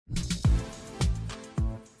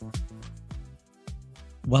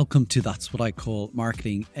Welcome to That's What I Call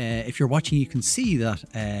Marketing. If you're watching, you can see that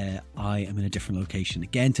I am in a different location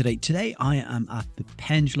again today. Today, I am at the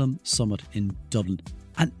Pendulum Summit in Dublin.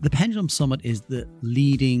 And the Pendulum Summit is the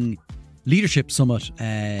leading leadership summit,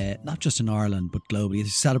 not just in Ireland, but globally.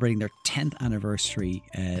 They're celebrating their 10th anniversary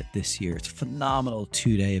this year. It's a phenomenal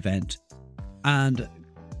 2-day event. And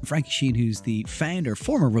Frankie Sheen, who's the founder,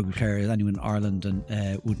 former rugby player, as anyone in Ireland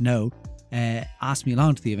would know, asked me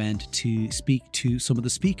along to the event to speak to some of the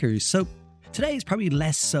speakers. So today is probably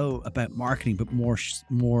less so about marketing, but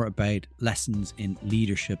more about lessons in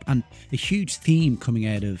leadership. And a huge theme coming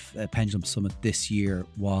out of Pendulum Summit this year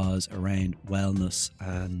was around wellness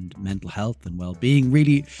and mental health and well-being,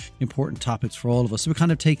 really important topics for all of us. So we're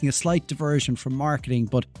kind of taking a slight diversion from marketing,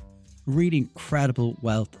 but really incredible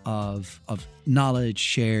wealth of knowledge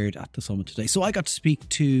shared at the summit today. So I got to speak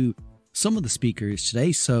to some of the speakers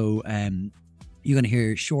today. So you're going to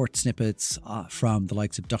hear short snippets from the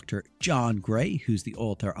likes of Dr. John Gray, who's the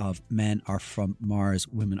author of Men Are From Mars,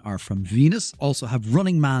 Women Are From Venus. Also have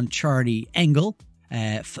Running Man Charlie Engel,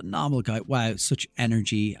 phenomenal guy. Wow, such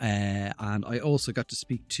energy. And I also got to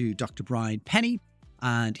speak to Dr. Brian Penny,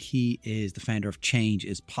 and he is the founder of Change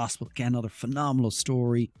Is Possible. Again, another phenomenal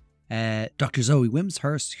story. Dr. Zoe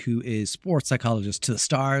Wimshurst, who is sports psychologist to the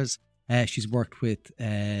stars. She's worked with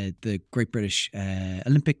the Great British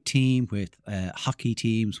Olympic team, with hockey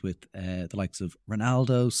teams, with the likes of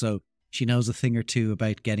Ronaldo. So she knows a thing or two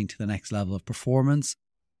about getting to the next level of performance.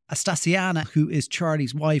 Astasiana, who is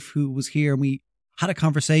Charlie's wife, who was here, and we had a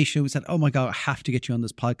conversation. We said, oh my God, I have to get you on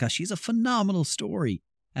this podcast. She's a phenomenal story.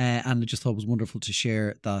 And I just thought it was wonderful to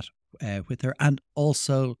share that with her. And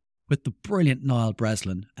also with the brilliant Niall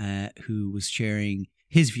Breslin, who was sharing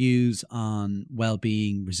his views on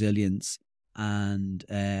well-being, resilience, and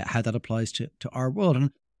how that applies to our world.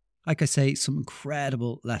 And like I say, some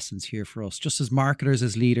incredible lessons here for us, just as marketers,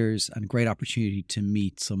 as leaders, and a great opportunity to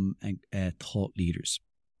meet some thought leaders.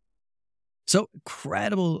 So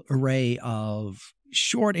incredible array of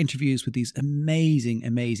short interviews with these amazing,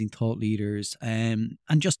 amazing thought leaders, and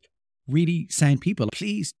just really sound people.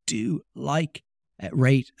 Please do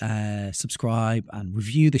rate, subscribe, and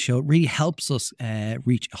review the show. It really helps us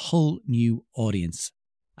reach a whole new audience.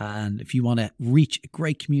 And if you want to reach a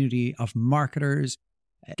great community of marketers,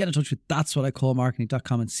 get in touch with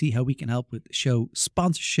that'swhatIcallmarketing.com and see how we can help with show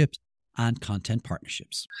sponsorships and content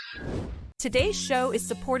partnerships. Today's show is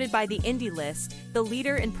supported by the Indie List, the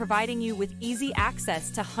leader in providing you with easy access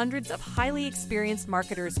to hundreds of highly experienced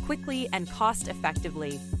marketers quickly and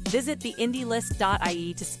cost-effectively. Visit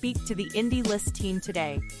theindielist.ie to speak to the Indie List team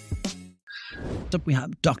today. Up we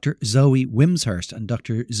have Dr. Zoe Wimshurst, and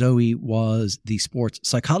Dr. Zoe was the sports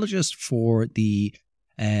psychologist for the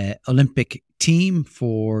Olympic team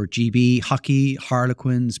for GB hockey,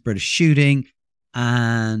 Harlequins, British shooting,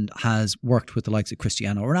 and has worked with the likes of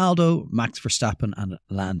Cristiano Ronaldo, Max Verstappen, and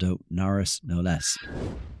Lando Norris, no less.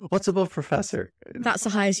 What's above professor? That's the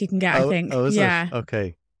highest you can get, I think. Oh, is yeah. it?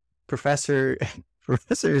 Okay. Professor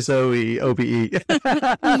Zoe OBE.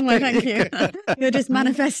 Well, thank you. You're just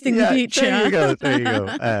manifesting the future. There you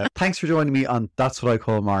go. Thanks for joining me on That's What I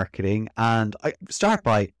Call Marketing. And I start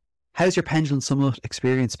by, how's your Pendulum Summit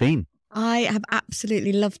experience been? I have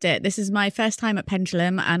absolutely loved it. This is my first time at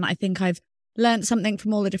Pendulum, and I think I've learned something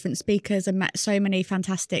from all the different speakers and met so many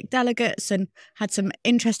fantastic delegates and had some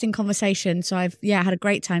interesting conversations. So I've had a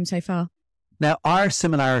great time so far. Now, our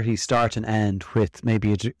similarities start and end with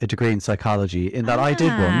maybe a degree in psychology, in that I did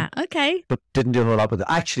one. Okay. But didn't do a whole lot with it.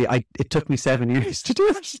 Actually, it took me 7 years to do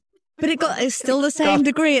it. But it's still the same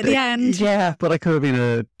degree at the end. Yeah, but I could have been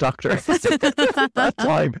a doctor at that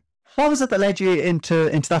time. What was it that led you into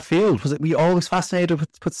that field? Were you always fascinated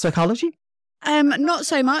with psychology? Not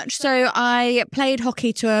so much. So I played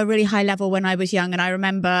hockey to a really high level when I was young. And I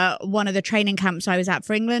remember one of the training camps I was at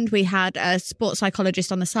for England, we had a sports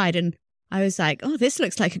psychologist on the side. And I was like, oh, this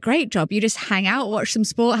looks like a great job. You just hang out, watch some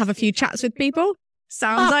sport, have a few chats with people.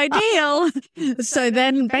 Sounds ideal. So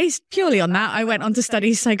then based purely on that, I went on to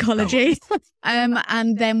study psychology.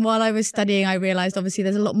 And then while I was studying, I realized obviously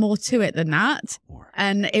there's a lot more to it than that.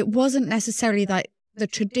 And it wasn't necessarily like the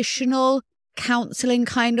traditional counseling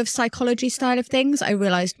kind of psychology style of things, I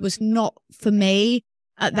realized was not for me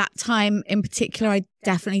at that time. In particular, I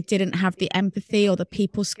definitely didn't have the empathy or the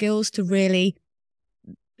people skills to really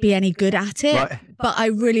be any good at it. Right. But I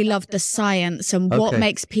really loved the science and what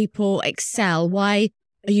makes people excel. Why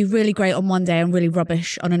are you really great on one day and really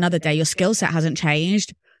rubbish on another day? Your skill set hasn't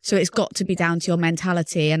changed. So it's got to be down to your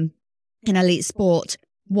mentality. And in elite sport,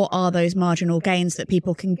 what are those marginal gains that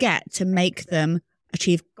people can get to make them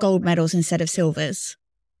achieve gold medals instead of silvers?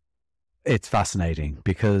 It's fascinating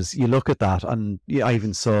because you look at that, and I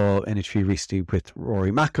even saw an interview recently with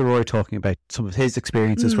Rory McIlroy talking about some of his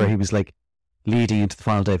experiences where he was like leading into the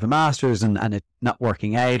final day of a Masters and it not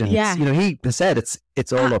working out. And it's, he has said it's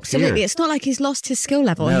all up here. Absolutely. It's not like he's lost his skill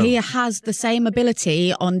level. No. He has the same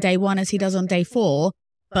ability on day 1 as he does on day 4.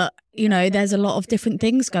 But, there's a lot of different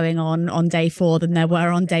things going on day 4 than there were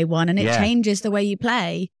on day 1. And it changes the way you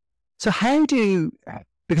play. So how do you,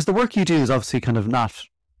 because the work you do is obviously kind of not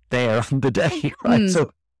there on the day, right?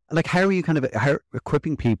 So like, how are you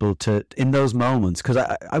equipping people to, in those moments? Because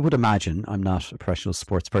I would imagine, I'm not a professional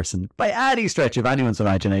sports person by any stretch of anyone's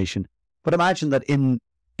imagination, but imagine that in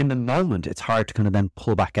the moment, it's hard to kind of then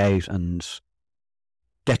pull back out and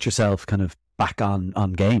get yourself kind of back on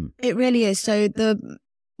game. It really is. So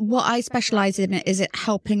what I specialize in is it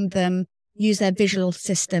helping them use their visual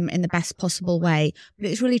system in the best possible way. But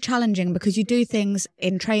it's really challenging because you do things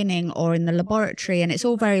in training or in the laboratory and it's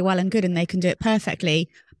all very well and good and they can do it perfectly.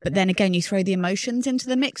 But then again, you throw the emotions into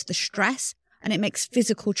the mix, the stress, and it makes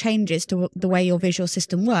physical changes to the way your visual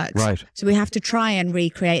system works. Right. So we have to try and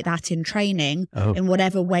recreate that in training in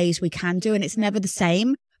whatever ways we can do. And it's never the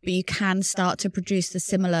same, but you can start to produce the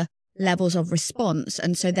similar levels of response.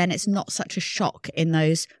 And so then it's not such a shock in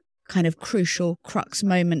those kind of crucial crux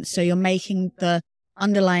moments. So you're making the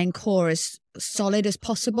underlying core as solid as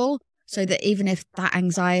possible so that even if that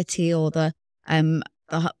anxiety or the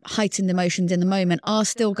heightened emotions in the moment are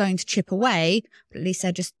still going to chip away, but at least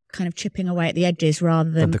they're just kind of chipping away at the edges rather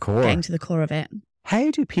than getting to the core of it.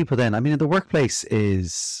 How do people then, I mean, the workplace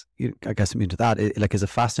is, I guess I'm into that, is a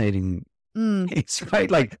fascinating, it's quite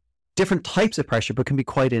like different types of pressure, but can be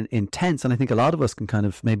quite intense. And I think a lot of us can kind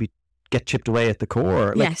of maybe get chipped away at the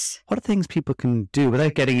core. Like, yes. What are things people can do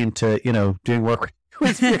without getting into, doing work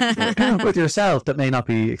with yourself that may not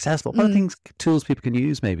be accessible? What are tools people can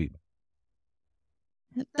use maybe?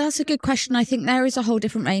 That's a good question. I think there is a whole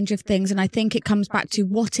different range of things. And I think it comes back to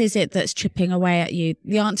what is it that's chipping away at you?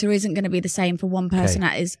 The answer isn't going to be the same for one person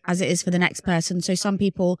as it is for the next person. So some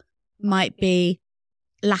people might be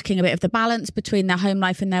lacking a bit of the balance between their home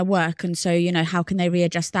life and their work. And so, how can they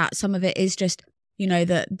readjust that? Some of it is just,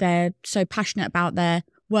 that they're so passionate about their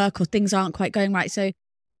work or things aren't quite going right. So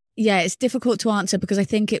yeah, it's difficult to answer because I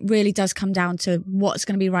think it really does come down to what's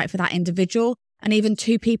going to be right for that individual. And even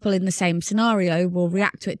two people in the same scenario will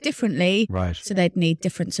react to it differently. Right. So they'd need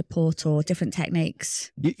different support or different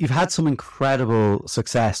techniques. You've had some incredible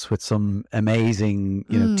success with some amazing,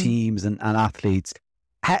 teams and athletes.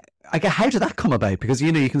 How did that come about? Because,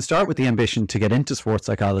 you can start with the ambition to get into sports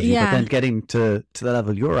psychology, but then getting to the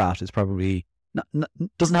level you're at is probably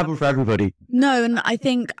doesn't happen for everybody. No, and I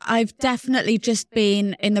think I've definitely just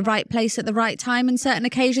been in the right place at the right time in certain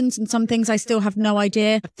occasions, and some things I still have no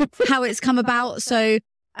idea how it's come about. So,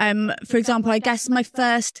 for example, I guess my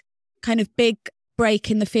first kind of big break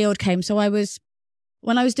in the field came. So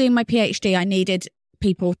when I was doing my PhD, I needed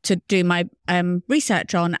people to do my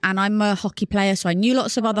research on, and I'm a hockey player, so I knew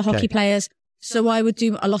lots of other hockey players. So I would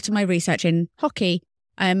do a lot of my research in hockey.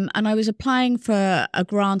 And I was applying for a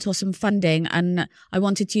grant or some funding, and I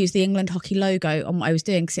wanted to use the England hockey logo on what I was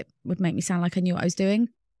doing because it would make me sound like I knew what I was doing.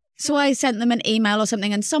 So I sent them an email or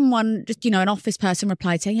something, and someone, just, an office person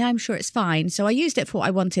replied saying, yeah, I'm sure it's fine. So I used it for what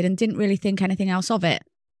I wanted and didn't really think anything else of it.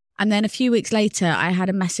 And then a few weeks later, I had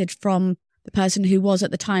a message from the person who was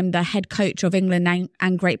at the time the head coach of England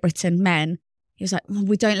and Great Britain men. He was like,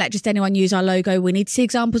 we don't let just anyone use our logo. We need to see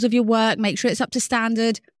examples of your work, make sure it's up to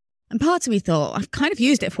standard. And part of me thought, I've kind of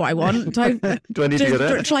used it for what I want. Do I need to get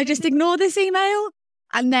it? Shall I just ignore this email?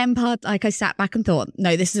 And then I sat back and thought,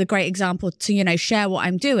 no, this is a great example to, share what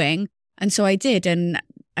I'm doing. And so I did. And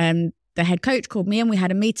the head coach called me and we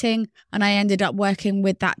had a meeting, and I ended up working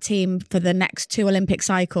with that team for the next 2 Olympic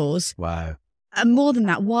cycles. Wow. And more than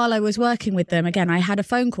that, while I was working with them, again, I had a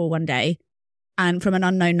phone call one day and from an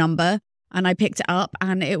unknown number, and I picked it up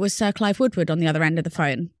and it was Sir Clive Woodward on the other end of the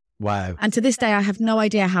phone. Wow. And to this day, I have no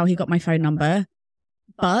idea how he got my phone number,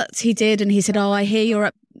 but he did. And he said, I hear you're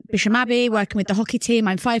at Bisham Abbey working with the hockey team.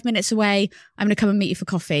 I'm 5 minutes away. I'm going to come and meet you for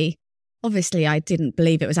coffee. Obviously, I didn't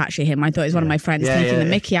believe it was actually him. I thought it was one of my friends taking the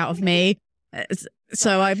mickey out of me.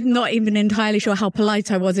 So I'm not even entirely sure how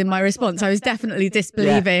polite I was in my response. I was definitely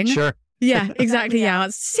disbelieving. Yeah, sure. Yeah, exactly. Yeah.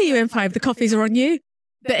 I'll see you in 5. The coffees are on you.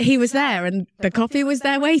 But he was there and the coffee was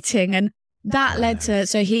there waiting. And that led to,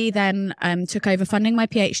 so he then took over funding my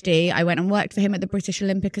PhD. I went and worked for him at the British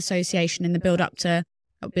Olympic Association in the build up to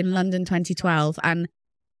up in London 2012. And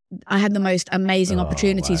I had the most amazing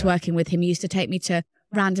opportunities working with him. He used to take me to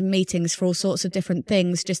random meetings for all sorts of different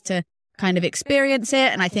things just to kind of experience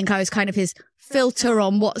it. And I think I was kind of his filter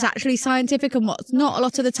on what's actually scientific and what's not a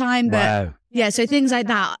lot of the time. But yeah, so things like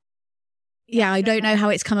that. I don't know how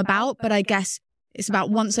it's come about, but I guess it's about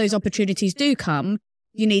once those opportunities do come,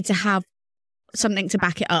 you need to have something to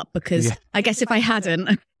back it up, because I guess if I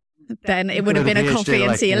hadn't, then it would have been a coffee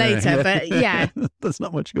and see you later. But that's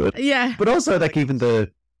not much good. Yeah. But also like even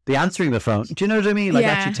the answering the phone. Do you know what I mean? Like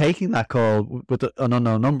actually taking that call with an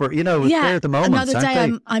unknown number, you know, there at the moment. Another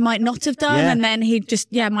day I might not have done, and then he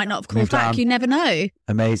just, might not have called Moved back. on. You never know.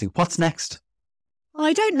 Amazing. What's next?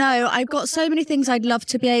 I don't know. I've got so many things I'd love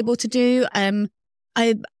to be able to do.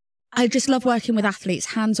 I just love working with athletes.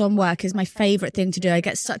 Hands-on work is my favourite thing to do. I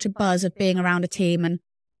get such a buzz of being around a team, and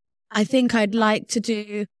I think I'd like to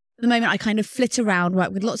do, at the moment I kind of flit around,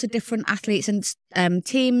 work with lots of different athletes and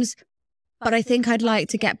teams, but I think I'd like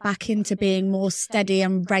to get back into being more steady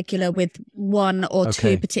and regular with one or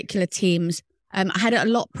two particular teams. I had it a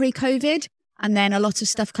lot pre-COVID, and then a lot of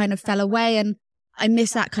stuff kind of fell away, and I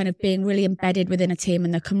miss that kind of being really embedded within a team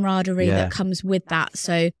and the camaraderie that comes with that.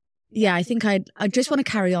 So I think I just want to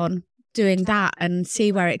carry on doing that and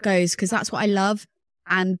see where it goes, because that's what I love,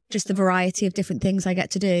 and just the variety of different things I get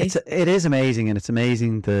to do. It is amazing, and it's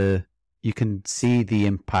amazing you can see the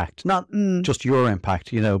impact, not just your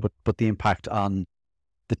impact, you know, but the impact on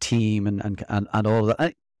the team and all of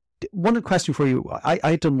that. One question for you,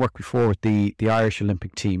 I'd done work before with the Irish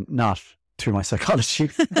Olympic team, not through my psychology.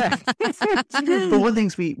 But one of the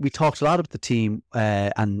things we talked a lot about the team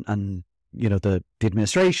and you know the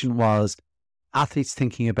administration was athletes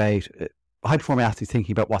thinking about high performing athletes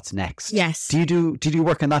thinking about what's next. Yes. Do you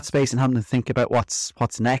work in that space and having to think about what's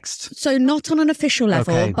next? So not on an official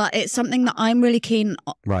level, but it's something that I'm really keen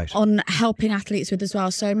on helping athletes with as well.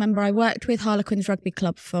 So remember, I worked with Harlequins Rugby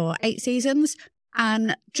Club for 8 seasons.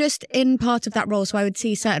 And just in part of that role, so I would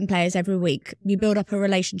see certain players every week. You build up a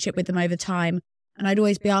relationship with them over time. And I'd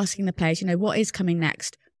always be asking the players, you know, what is coming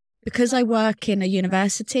next? Because I work in a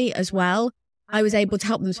university as well, I was able to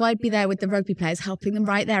help them. So I'd be there with the rugby players, helping them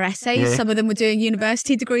write their essays. Yeah. Some of them were doing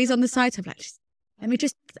university degrees on the side. So I'm like, let me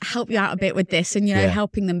just help you out a bit with this and, you know,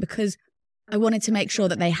 helping them, because I wanted to make sure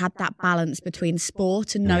that they had that balance between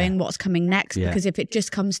sport and knowing what's coming next. Because if it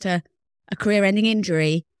just comes to a career-ending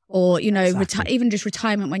injury, or, you know, even just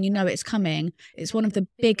retirement when you know it's coming, it's one of the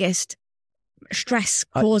biggest stress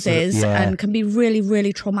causes and can be really,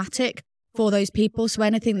 really traumatic for those people. So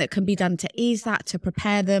anything that can be done to ease that, to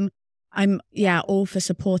prepare them, I'm all for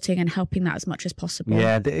supporting and helping that as much as possible.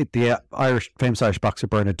 Yeah, the famous Irish boxer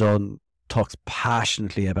Bernard Dunn talks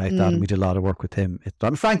passionately about that, and we did a lot of work with him.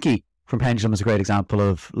 Frankie from Pendulum is a great example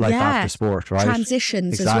of life after sport, right?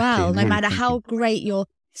 Transitions as well. No matter how great your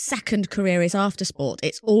second career is after sport,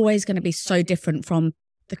 it's always going to be so different from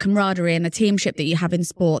the camaraderie and the teamship that you have in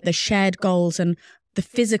sport, the shared goals and the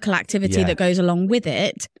physical activity that goes along with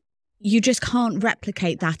it. You just can't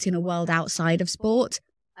replicate that in a world outside of sport.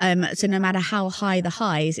 So no matter how high the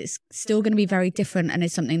highs, it's still going to be very different, and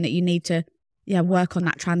it's something that you need to work on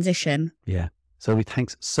that transition. Yeah. So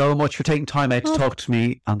thanks so much for taking time out to talk to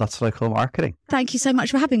me, and That's What I Call Marketing. Thank you so much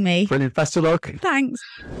for having me. Brilliant. Best of luck. Thanks.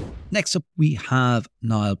 Next up, we have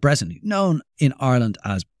Niall Breslin, known in Ireland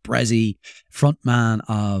as Brezzy, frontman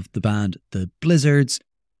of the band The Blizzards.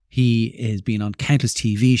 He has been on countless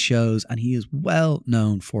TV shows, and he is well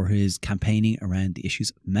known for his campaigning around the issues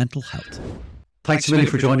of mental health. Thanks a million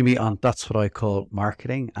for joining me on That's What I Call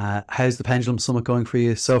Marketing. How's the Pendulum Summit going for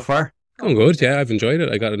you so far? Going good, yeah. I've enjoyed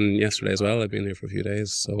it. I got in yesterday as well. I've been there for a few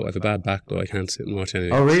days, so I have a bad back, though. I can't sit and watch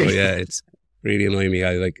anything. Oh, really? So, yeah, it's really annoying me.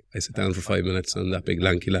 I sit down for 5 minutes, and that big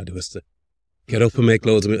lanky lad who has to get up and make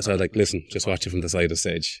loads of minutes. So I was like, listen, just watch it from the side of the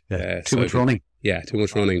stage. Too much running. Yeah, too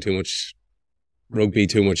much running, too much rugby,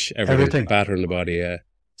 too much everything. Batter in the body, yeah.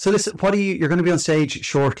 So listen, you're going to be on stage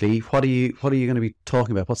shortly. What are you going to be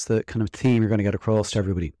talking about? What's the kind of theme you're going to get across to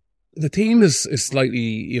everybody? The theme is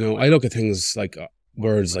slightly, I look at things like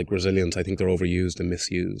words like resilience. I think they're overused and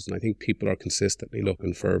misused. And I think people are consistently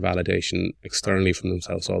looking for validation externally from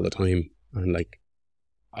themselves all the time. And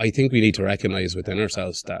I think we need to recognize within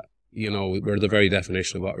ourselves that, we're the very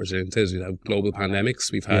definition of what resilience is. We have global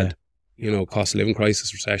pandemics. We've had, cost of living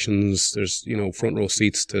crisis, recessions. There's, front row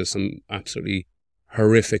seats to some absolutely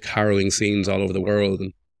horrific, harrowing scenes all over the world.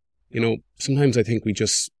 And, sometimes I think we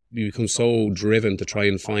become so driven to try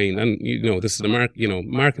and find, and this is the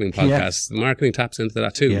marketing podcast. The marketing taps into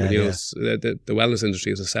that too. The wellness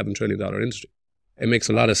industry is a $7 trillion industry. It makes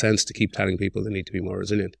a lot of sense to keep telling people they need to be more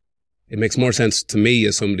resilient. It makes more sense to me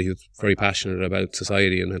as somebody who's very passionate about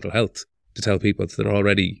society and mental health to tell people that they're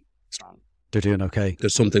already strong. They're doing okay.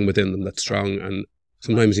 There's something within them that's strong, and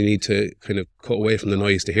sometimes you need to kind of cut away from the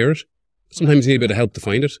noise to hear it. Sometimes you need a bit of help to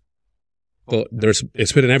find it, but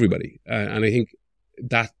it's within everybody. And I think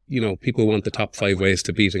that, people want the top 5 ways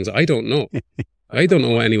to beat things. I don't know. I don't know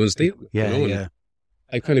what anyone's dealing with. Yeah, you know? yeah.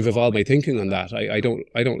 I've kind of evolved my thinking on that. I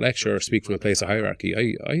don't lecture or speak from a place of hierarchy.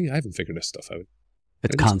 I haven't figured this stuff out.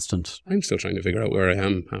 It's constant. I'm still trying to figure out where I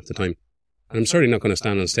am half the time. And I'm certainly not going to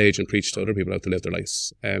stand on stage and preach to other people how to live their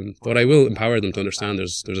lives. But I will empower them to understand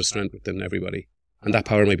there's a strength within everybody. And that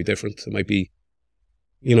power might be different. It might be,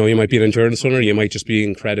 you know, you might be an endurance runner. You might just be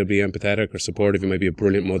incredibly empathetic or supportive. You might be a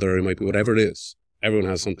brilliant mother. You might be whatever it is. Everyone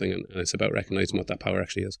has something, and it's about recognizing what that power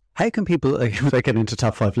actually is. How can people get into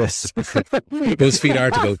top 5 lists? BuzzFeed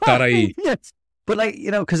article.ie. Yes. But like,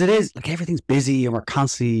 you know, because it is like everything's busy and we're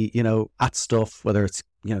constantly, you know, at stuff, whether it's,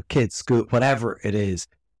 you know, kids, school, whatever it is.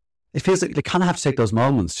 It feels like they kind of have to take those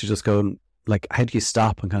moments to just go, like, how do you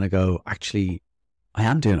stop and kind of go, actually, I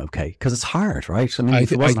am doing okay? Because it's hard, right? I mean,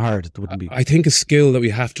 if it wasn't hard, it wouldn't be. I think a skill that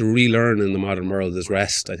we have to relearn in the modern world is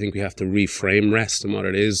rest. I think we have to reframe rest and what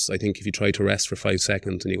it is. I think if you try to rest for 5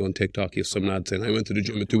 seconds and you go on TikTok, you have some lad saying, I went to the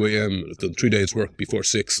gym at 2 a.m. I've done 3 days work before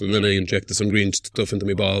 6 and then I injected some green stuff into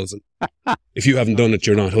my balls. And if you haven't done it,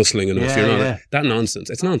 you're not hustling enough. Yeah, you're not. yeah. That nonsense.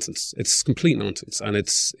 It's nonsense. It's complete nonsense. And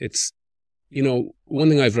it's, you know, one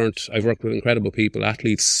thing I've learned, I've worked with incredible people,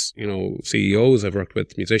 athletes, you know, CEOs, I've worked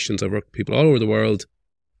with musicians, I've worked with people all over the world.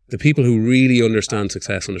 The people who really understand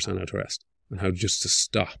success understand how to rest and how just to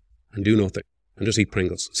stop and do nothing and just eat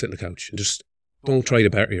Pringles, sit on the couch and just don't try to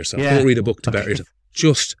better yourself. Yeah. Don't read a book to better yourself.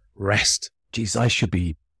 Just rest. Jeez, I should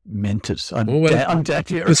be minted. I'm dead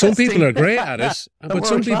here. But some people are great at it. But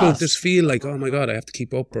some people class. just feel like, oh my God, I have to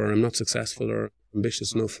keep up, or I'm not successful or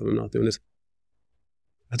ambitious enough and I'm not doing this.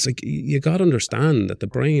 It's like, you got to understand that the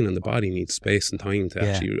brain and the body need space and time to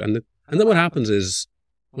actually, and then what happens is,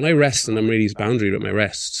 when I rest and I'm really boundary with my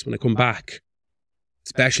rests, when I come back,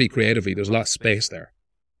 especially creatively, there's a lot of space there,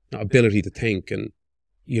 not ability to think, and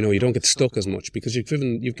you know, you don't get stuck as much because you've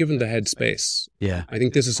given the head space. Yeah, I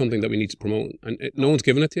think this is something that we need to promote, and no one's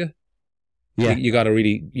given it to you. Yeah, you got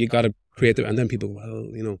to create it, and then people, well,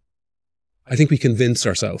 you know, I think we convince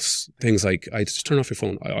ourselves things like, I just turn off your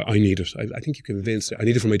phone. I need it. I think you convinced it. I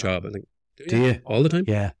need it for my job. I think, do you all the time?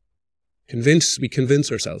 Yeah. We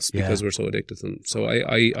convince ourselves because we're so addicted to them. So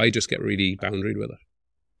I just get really boundaried with it.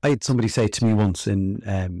 I had somebody say to me once in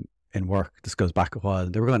work, this goes back a while,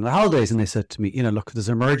 they were going on holidays and they said to me, you know, look, there's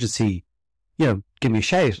an emergency, you know, give me a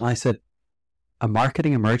shout. And I said, a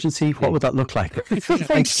marketing emergency? What would that look like? Like, you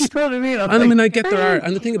know what I mean? I mean, I get there are,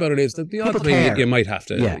 and the thing about it is that the odd People time care. you might have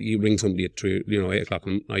to, you ring somebody at 8 o'clock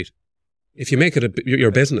at night. If you make it your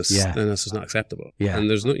business, then this is not acceptable. Yeah. And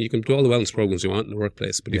there's you can do all the wellness programs you want in the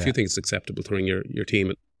workplace, but if you think it's acceptable to ring your team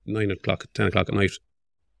at 9 o'clock, 10 o'clock at night,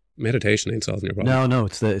 meditation ain't solving your problem. No,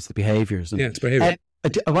 it's the behaviours. It's behaviour.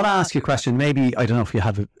 I want to ask you a question. Maybe, I don't know if you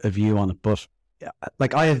have a view on it, but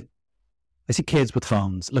like I see kids with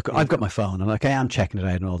phones. Look, I've got my phone and like I am checking it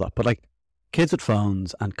out and all that, but like kids with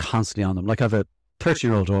phones and constantly on them. Like I have a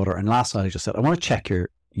 13-year-old daughter, and last night I just said, I want to check your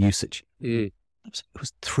usage. It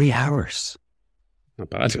was 3 hours. Not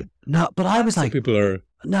bad. No, but I was like, people are.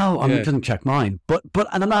 No, I didn't check mine. But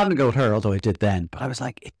and I'm not having to go with her, although I did then. But I was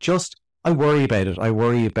like, I worry about it. I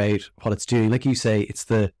worry about what it's doing. Like you say, it's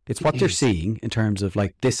what they're seeing in terms of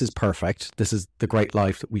like, this is perfect. This is the great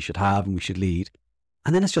life that we should have and we should lead.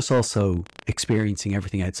 And then it's just also experiencing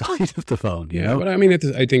everything outside of the phone. You know? But I mean,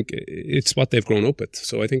 I think it's what they've grown up with.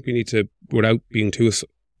 So I think we need to, without being too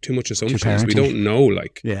much assumptions, we don't know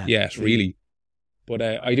yet, really. But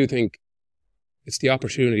I do think it's the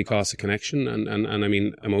opportunity cost of connection and I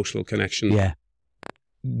mean emotional connection,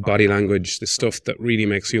 body language, the stuff that really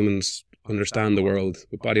makes humans understand the world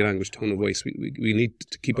with body language, tone of voice. We need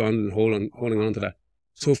to keep on and holding on to that.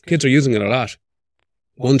 So if kids are using it a lot,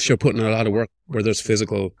 once you're putting in a lot of work where there's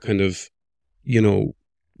physical kind of, you know,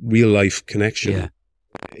 real life connection,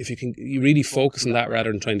 if you really focus on that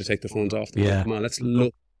rather than trying to take the phones off them. Come on, let's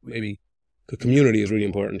look, maybe the community is really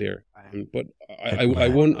important here. But I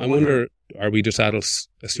wonder, are we just adults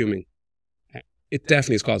assuming? It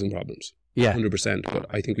definitely is causing problems. 100%. But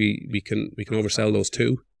I think we can oversell those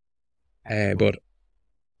too. But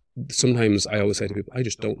sometimes I always say to people, I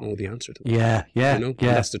just don't know the answer to that. You know? And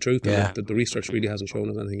that's the truth. And the research really hasn't shown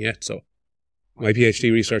us anything yet. So my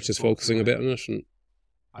PhD research is focusing a bit on it, and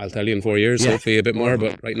I'll tell you in 4 years, hopefully a bit more,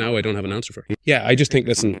 but right now I don't have an answer for it. I just think,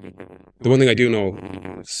 listen, the one thing I do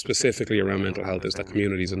know specifically around mental health is that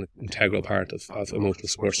community is an integral part of emotional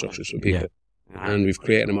support structures for people. And we've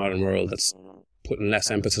created a modern world that's putting less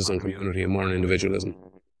emphasis on community and more on individualism.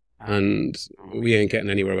 And we ain't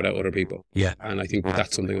getting anywhere without other people. And I think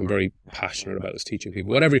that's something I'm very passionate about, is teaching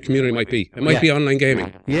people, whatever your community might be. It might be online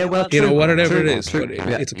gaming. Well, you know, whatever it is. But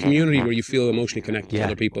it's a community where you feel emotionally connected to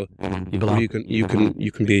other people. You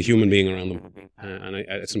can be a human being around them. And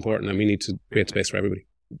it's important, and we need to create space for everybody.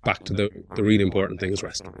 back to the really important thing is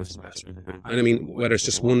rest. And I mean, whether it's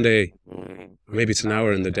just one day, maybe it's an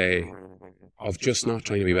hour in the day of just not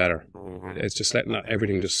trying to be better. It's just letting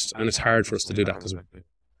everything just, and it's hard for us to do that because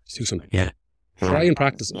it's too something. Yeah. Try and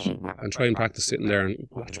practice it, and try and practice sitting there and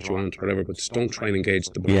watch what you want or whatever, but just don't try and engage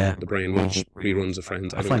the brain, watch reruns of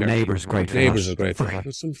Friends. I find Neighbours great. Neighbours is great.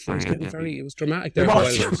 Some Friends getting it was dramatic there for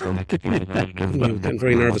a while. Getting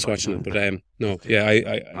very nervous watching it, but no, yeah,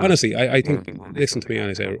 I honestly, I think, listen to me and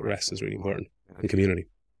I say rest is really important in community.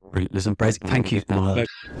 Listen, Bryce, thank you.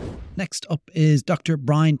 Next up is Dr.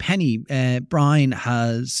 Brian Penny. Brian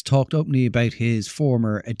has talked openly about his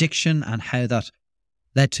former addiction and how that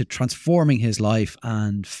led to transforming his life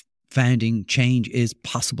and finding change is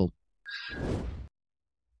possible.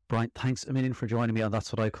 Brian, thanks a million for joining me on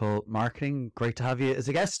That's What I Call Marketing. Great to have you as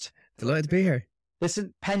a guest. Delighted to be here.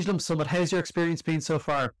 Listen, Pendulum Summit, how's your experience been so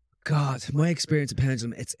far? God, my experience at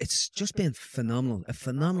Pendulum, it's just been phenomenal. A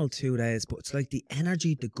phenomenal 2 days, but it's like the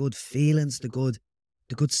energy, the good feelings, the good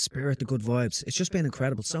spirit, the good vibes. It's just been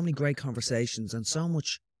incredible. So many great conversations and so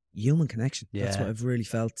much human connection. Yeah. That's what I've really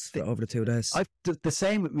felt over the 2 days. The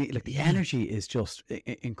same with me. Like the energy is just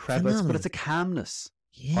incredible, but it's a calmness.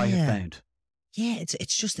 I have found. Yeah, it's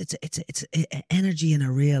energy in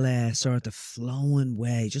a real sort of flowing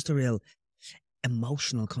way, just a real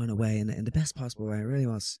emotional kind of way, in the best possible way. It really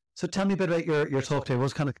was. So tell me a bit about your talk today.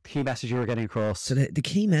 What's kind of the key message you were getting across? So the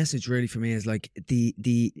key message really for me is like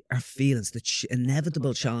our feelings, the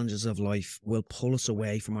inevitable challenges of life will pull us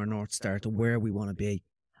away from our North Star to where we want to be.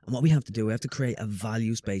 And what we have to do, we have to create a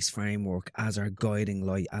values-based framework as our guiding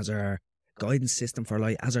light, as our guidance system for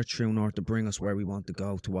life, as our true north to bring us where we want to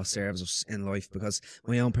go, to what serves us in life. Because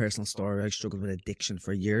my own personal story, I struggled with addiction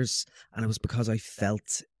for years, and it was because I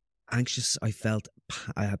felt anxious, I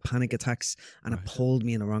had panic attacks, and it pulled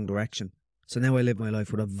me in the wrong direction. So now I live my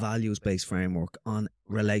life with a values-based framework on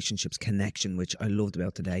relationships, connection, which I loved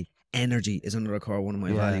about today. Energy is another core one of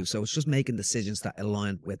my values. So it's just making decisions that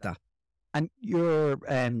align with that. And your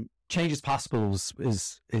Change is Possible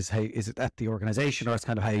is it at the organisation, or it's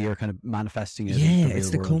kind of how you're kind of manifesting it? Yeah, in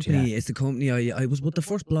it's the world? company. Yeah. It's the company. I was, but the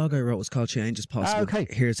first blog I wrote was called Change is Possible. Okay.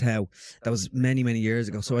 Here's how. That was many years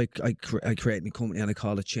ago. So I created my company and I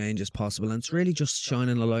called it Change is Possible, and it's really just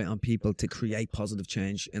shining a light on people to create positive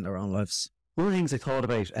change in their own lives. One of the things I thought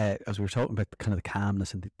about as we were talking about kind of the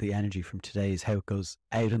calmness and the energy from today is how it goes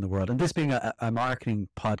out in the world. And this being a marketing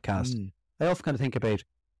podcast, I often kind of think about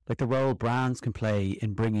like the role brands can play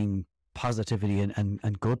in bringing positivity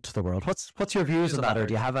and good to the world. What's your views on that, or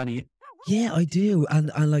do you have any? Yeah, I do,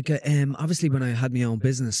 and like obviously when I had my own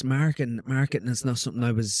business, marketing is not something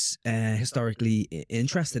I was historically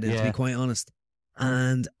interested in, to be quite honest.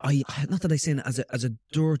 And I, not that I seen it as a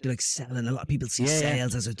dirty, like selling. A lot of people see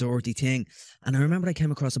sales as a dirty thing. And I remember I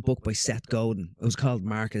came across a book by Seth Godin. It was called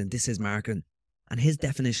Marketing. This is Marketing, and his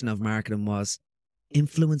definition of marketing was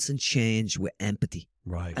influence and change with empathy.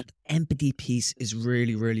 Right. And empathy piece is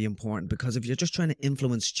really, really important, because if you're just trying to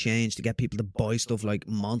influence change to get people to buy stuff like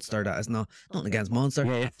Monster, that is nothing against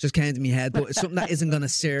Monster, just came to me head, but it's something that isn't going to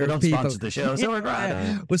serve don't people. sponsor the show, so we're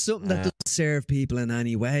glad. But something that doesn't serve people in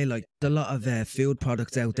any way, like a lot of food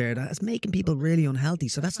products out there that is making people really unhealthy.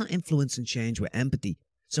 So that's not influencing change with empathy.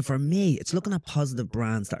 So for me, it's looking at positive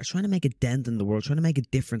brands that are trying to make a dent in the world, trying to make a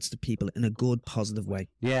difference to people in a good, positive way.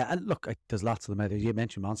 Yeah, and look, there's lots of them out there. You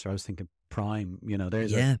mentioned Monster. I was thinking Prime. You know,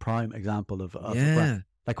 there's a prime example of a brand.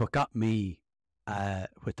 Like what got me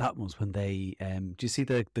with that was when they, do you see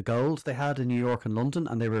the gold they had in New York and London?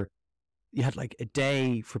 And you had like a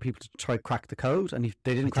day for people to try to crack the code. And if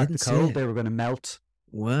they didn't crack the code, they were going to melt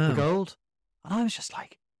the gold. And I was just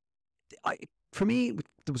like, for me,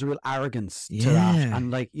 there was a real arrogance to that. And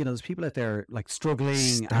like, you know, there's people out there like struggling.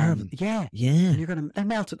 Starving. And you're going to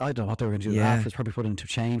melt it. I don't know what they were going to do afterwards, probably put it into a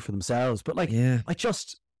chain for themselves. But like, I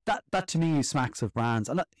just, that to me smacks of brands.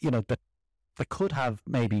 And that, you know, that could have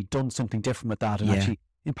maybe done something different with that and actually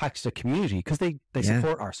impacted the community, because they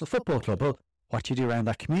support Arsenal Football Club. Well, what do you do around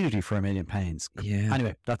that community for £1 million? Yeah.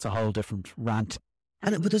 Anyway, that's a whole different rant.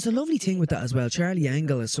 But there's a lovely thing with that as well. Charlie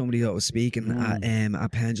Engel is somebody that was speaking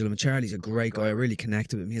at Pendulum, and Charlie's a great guy. I really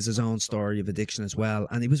connected with him. He has his own story of addiction as well,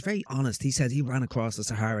 and he was very honest. He said he ran across the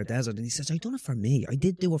Sahara Desert, and he says, I done it for me. I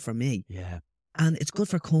did do it for me. Yeah. And it's good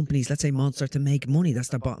for companies, let's say Monster, to make money. That's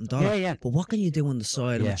their bottom dollar. Yeah. But what can you do on the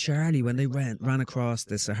side? With Charlie, when they ran across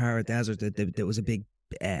the Sahara Desert, there was a big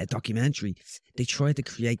documentary. They tried to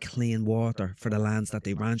create clean water for the lands that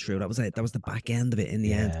they ran through. That was the back end of it in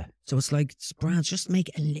the end. So it's like brands just make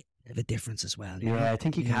a little bit of a difference as well. Yeah, I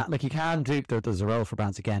think you can do. There's a role for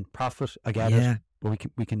brands again. Profit, I get it, but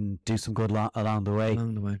we can do some good along the way.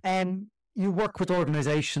 you work with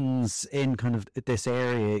organizations in kind of this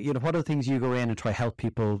area. You know, what are the things you go in and try help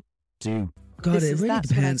people do? God, it really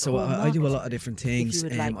depends. So I do a lot of different things.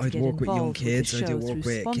 I'd work with young kids. I do work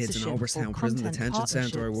with kids in Overstown Prison Detention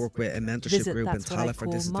Centre. I work with a mentorship group in Tallaght for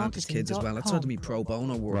disadvantaged kids as well. That's sort of me pro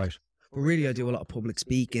bono work. Right. But really, I do a lot of public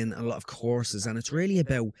speaking and a lot of courses, and it's really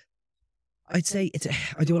about, I'd say,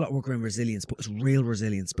 I do a lot of work around resilience, but it's real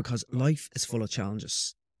resilience, because life is full of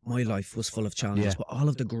challenges. My life was full of challenges, but all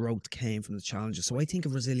of the growth came from the challenges. So I think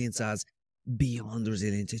of resilience as beyond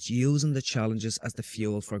resilience. It's using the challenges as the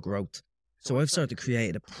fuel for growth. So I've started to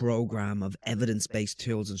create a program of evidence-based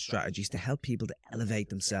tools and strategies to help people to elevate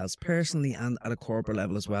themselves personally and at a corporate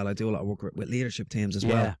level as well. I do a lot of work with leadership teams as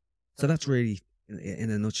well. So that's really, in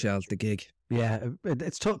a nutshell, the gig. Yeah,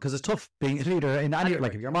 it's tough, because it's tough being a leader in any,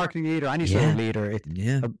 like if you're a marketing leader, any sort of leader.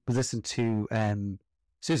 I was listening to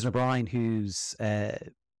Susan O'Brien, who's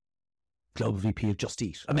Global VP of Just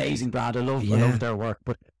Eat. Amazing brand. I love their work.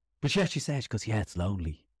 But she actually said, she goes, it's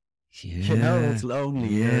lonely. You know, it's lonely.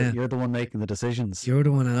 You're the one making the decisions. You're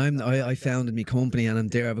the one, and I founded my company, and I'm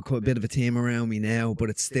there. I have a bit of a team around me now, but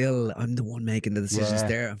it's still, I'm the one making the decisions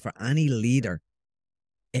there. And for any leader,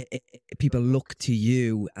 people look to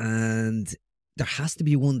you, and there has to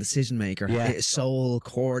be one decision maker, a sole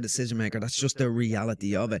core decision maker. That's just the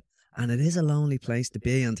reality of it, and it is a lonely place to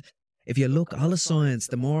be. And if you look, all the science,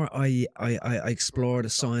 the more I explore the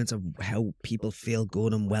science of how people feel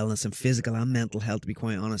good and wellness and physical and mental health, to be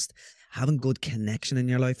quite honest, having good connection in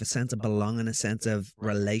your life, a sense of belonging, a sense of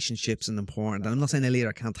relationships is important. And I'm not saying a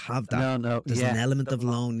leader can't have that. No. There's an element of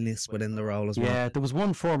loneliness within the role as well. Yeah, there was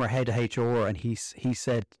one former head of HR, and he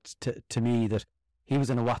said to me that he was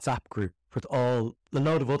in a WhatsApp group with a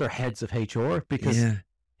load of other heads of HR, because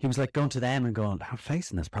he was like going to them and going, I'm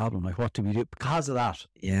facing this problem. Like, what do we do? Because of that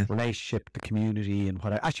relationship, the community, and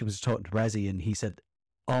what I actually was talking to Rezi, and he said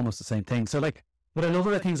almost the same thing. So, like, what I love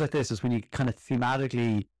about things like this is when you kind of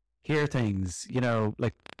thematically hear things, you know,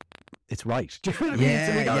 like, it's right. Do you know what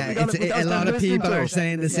I mean? A lot of people are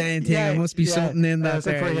saying the same thing. There must be something in that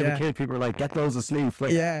there. Before you have a kid, people are like, get those asleep.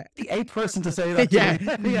 Like, the eighth person to say that.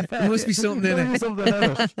 There must be something in it.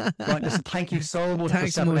 Right, listen, thank you so much.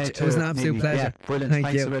 Thanks so much. It was an absolute pleasure. Brilliant. Thank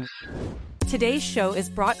Thanks you. a minute. Today's show is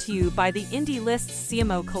brought to you by the Indie List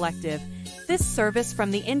CMO Collective. This service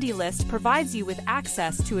from the Indie List provides you with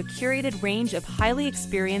access to a curated range of highly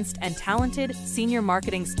experienced and talented senior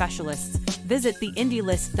marketing specialists. Visit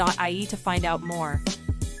theindielist.ie to find out more.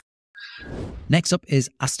 Next up is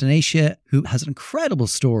Astanasia, who has an incredible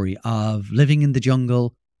story of living in the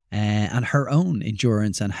jungle and her own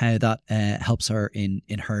endurance and how that helps her in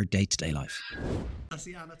her day-to-day life.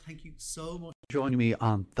 Asiana, thank you so much for joining me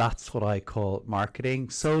on That's What I Call Marketing.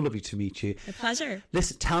 So lovely to meet you. A pleasure.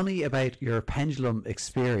 Listen, tell me about your Pendulum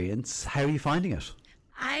experience. How are you finding it?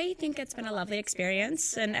 I think it's been a lovely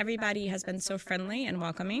experience, and everybody has been so friendly and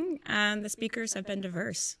welcoming, and the speakers have been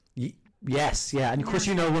diverse. Yes, and of course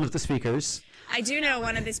you know one of the speakers. I do know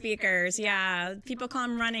one of the speakers, People call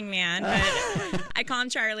him Running Man, but I call him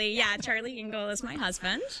Charlie. Yeah, Charlie Ingle is my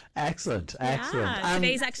husband. Excellent.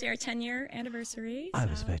 Today's actually our 10-year anniversary. I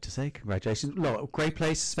was about to say, congratulations. Great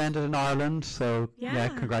place to spend it in Ireland, so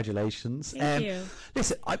congratulations. Thank you.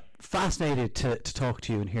 Listen, I'm fascinated to talk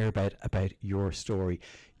to you and hear about your story.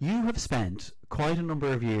 You have spent quite a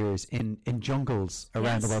number of years in jungles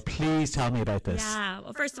around the world. Please tell me about this. Yeah.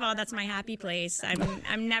 Well, first of all, that's my happy place.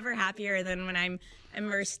 I'm never happier than when I'm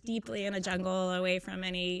immersed deeply in a jungle, away from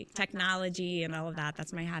any technology and all of that.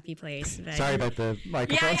 That's my happy place. But sorry about the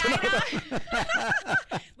microphone.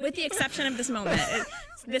 Yeah. With the exception of this moment.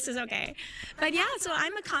 This is okay. But so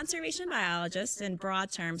I'm a conservation biologist in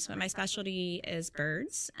broad terms, but my specialty is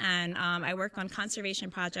birds. And I work on conservation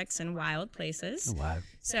projects in wild places. Oh, wow.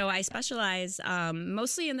 So I specialize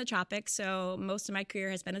mostly in the tropics. So most of my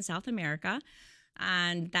career has been in South America.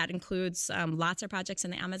 And that includes lots of projects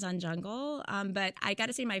in the Amazon jungle. But I got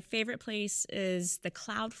to say, my favorite place is the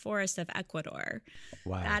cloud forest of Ecuador.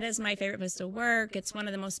 Wow. That is my favorite place to work. It's one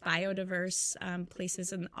of the most biodiverse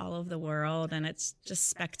places in all of the world, and it's just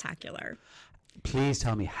spectacular. Please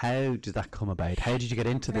tell me, how did that come about? How did you get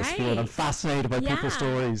into this field? I'm fascinated by people's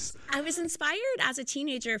stories. I was inspired as a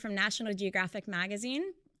teenager from National Geographic magazine.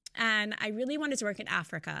 And I really wanted to work in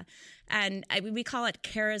Africa. And we call it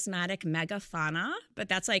charismatic megafauna, but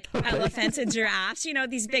that's like elephants and giraffes,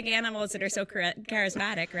 these big animals that are so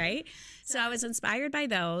charismatic, right? So I was inspired by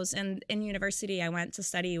those. And in university, I went to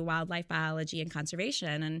study wildlife biology and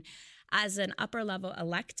conservation. And as an upper level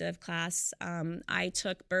elective class, I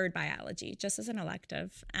took bird biology just as an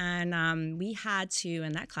elective. And we had to,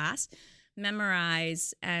 in that class,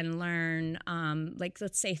 memorize and learn,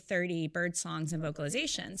 let's say 30 bird songs and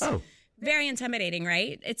vocalizations. Oh. very intimidating,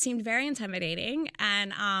 right? It seemed very intimidating.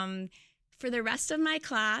 And for the rest of my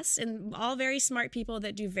class, and all very smart people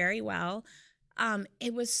that do very well,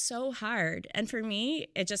 it was so hard. And for me,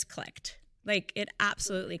 it just clicked. Like, it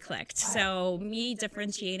absolutely clicked. So me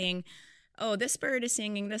differentiating, oh, this bird is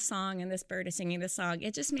singing this song and this bird is singing this song,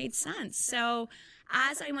 it just made sense. So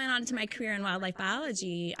as I went on to my career in wildlife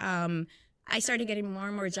biology, I started getting more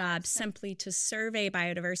and more jobs simply to survey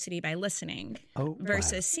biodiversity by listening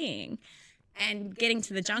versus seeing. And getting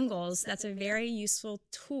to the jungles, that's a very useful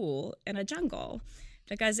tool in a jungle.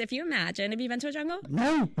 Because if you imagine, have you been to a jungle?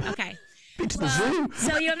 No. Okay. Been to the zoo.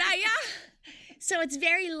 So So it's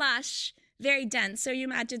very lush, very dense. So you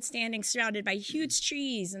imagine standing surrounded by huge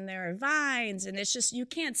trees, and there are vines, and it's just, you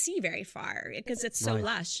can't see very far because it's so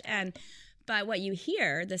lush. But what you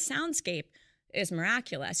hear, the soundscape, is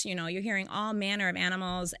miraculous. You know, you're hearing all manner of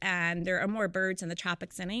animals, and there are more birds in the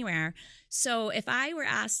tropics than anywhere. So if I were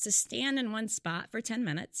asked to stand in one spot for 10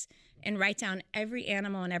 minutes and write down every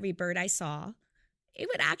animal and every bird I saw, it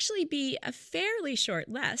would actually be a fairly short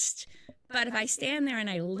list. But if I stand there and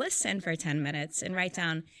I listen for 10 minutes and write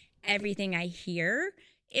down everything I hear,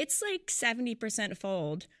 it's like 70%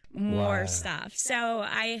 fold more stuff. So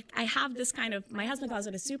I have this kind of, my husband calls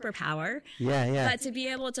it a superpower. Yeah. But to be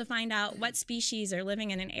able to find out what species are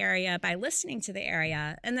living in an area by listening to the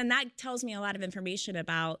area, and then that tells me a lot of information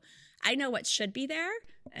about, I know what should be there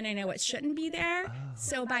and I know what shouldn't be there.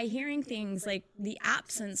 So by hearing things like the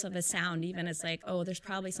absence of a sound, even it's like, oh, there's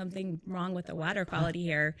probably something wrong with the water quality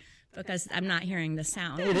here because I'm not hearing the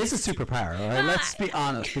sound. It is a superpower, right? Let's be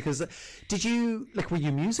honest. Because were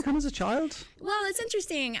you musical as a child? Well, it's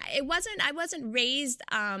interesting. I wasn't raised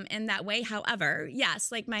in that way. However, yes,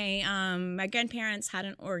 like my grandparents had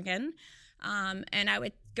an organ, and I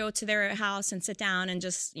would go to their house and sit down and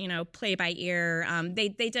just, play by ear. They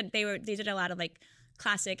did a lot of like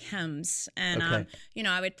classic hymns, and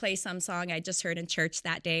I would play some song I just heard in church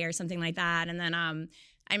that day or something like that. And then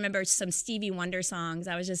I remember some Stevie Wonder songs.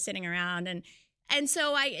 I was just sitting around, and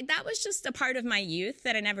so that was just a part of my youth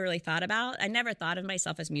that I never really thought about. I never thought of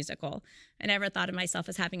myself as musical. I never thought of myself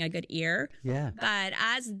as having a good ear. Yeah. But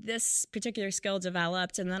as this particular skill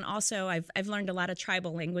developed, and then also I've learned a lot of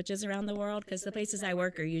tribal languages around the world, because the places I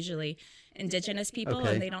work are usually indigenous people,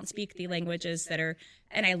 and they don't speak the languages that are,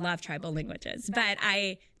 and I love tribal languages. But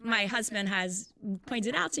my husband has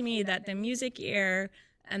pointed out to me that the music ear,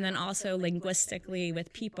 and then also linguistically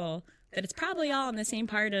with people, that it's probably all in the same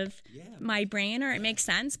part of my brain, or it makes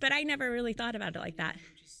sense, but I never really thought about it like that.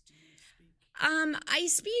 I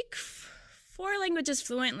speak 4 languages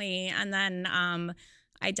fluently, and then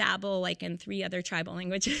I dabble like in 3 other tribal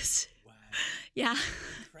languages. Wow. Yeah.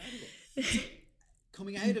 Incredible.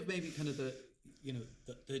 Coming out of maybe kind of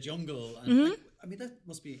the jungle, and that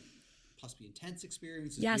must be possibly intense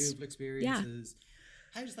experiences, beautiful experiences.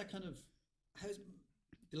 Yeah. How's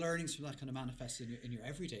the learnings from that kind of manifest in your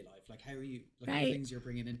everyday life? Like, how are you, what are things you're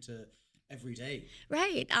bringing into every day?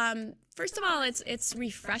 Right. First of all, it's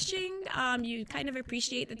refreshing. You kind of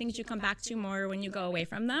appreciate the things you come back to more when you go away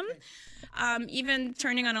from them. Even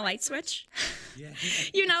turning on a light switch. Yeah.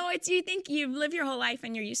 You think you live your whole life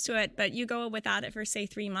and you're used to it, but you go without it for, say,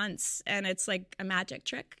 3 months, and it's like a magic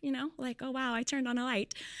trick, like, oh, wow, I turned on a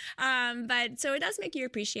light. But so it does make you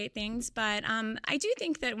appreciate things. But I do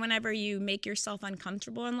think that whenever you make yourself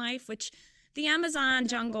uncomfortable in life, which the Amazon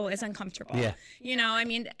jungle is uncomfortable. Yeah.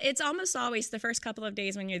 It's almost always the first couple of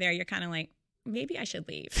days when you're there, you're kind of like, maybe I should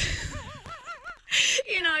leave.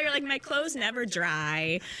 You're like, my clothes never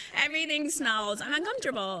dry. Everything smells. I'm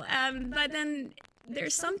uncomfortable. But then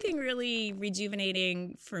there's something really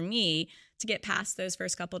rejuvenating for me to get past those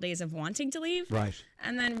first couple of days of wanting to leave. Right.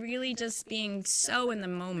 And then really just being so in the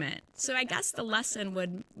moment. So I guess the lesson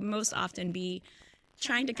would most often be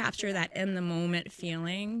trying to capture that in the moment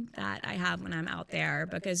feeling that I have when I'm out there,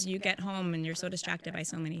 because you get home and you're so distracted by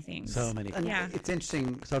so many things. And it's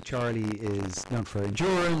interesting. So Charlie is known for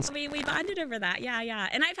endurance. We bonded over that. Yeah.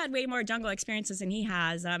 And I've had way more jungle experiences than he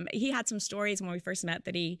has. He had some stories when we first met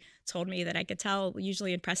that he told me that I could tell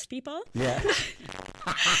usually impressed people. Yeah.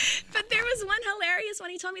 But there was one hilarious one.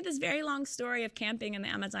 He told me this very long story of camping in the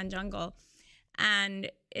Amazon jungle. And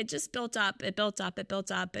it just built up,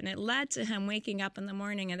 and it led to him waking up in the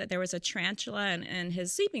morning and that there was a tarantula in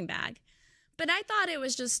his sleeping bag. But I thought it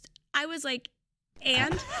was just, I was like,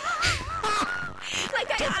 and?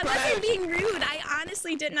 I wasn't being rude. I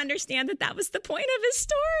honestly didn't understand that was the point of his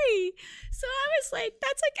story. So I was like,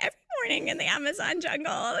 that's like every morning in the Amazon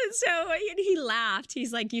jungle. And so he laughed.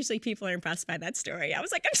 He's like, usually people are impressed by that story. I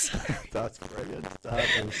was like, I'm sorry. That's brilliant.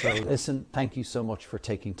 Listen, thank you so much for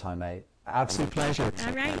taking time out. Absolute pleasure.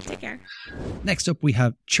 All right, take care. Next up, we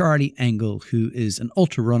have Charlie Engel, who is an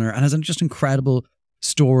ultra runner and has a just incredible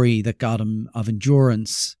story that got him of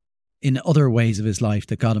endurance in other ways of his life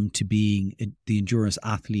that got him to being the endurance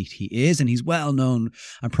athlete he is. And he's well known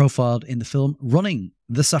and profiled in the film Running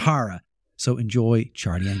the Sahara. So enjoy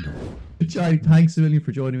Charlie Engel. Charlie, thanks a million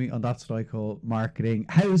for joining me on That's What I Call Marketing.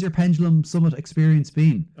 How has your Pendulum Summit experience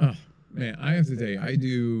been? Oh, man, I have to say,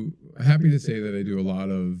 happy to say that I do a lot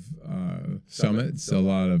of summits, a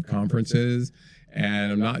lot of conferences,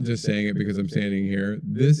 and I'm not just saying it because I'm standing here.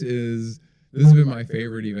 This has been my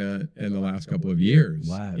favorite event in the last couple of years.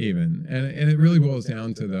 Wow. Even. And it really boils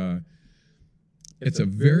down to it's a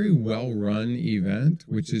very well-run event,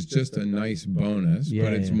 which is just a nice bonus,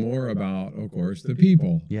 but it's more about, of course, the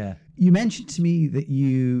people. Yeah. You mentioned to me that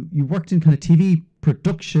you worked in kind of TV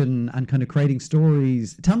production and kind of creating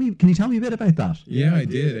stories. Can you tell me a bit about that? Yeah, I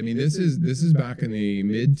did. I mean, this is back in the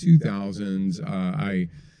mid-2000s.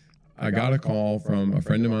 I got a call from a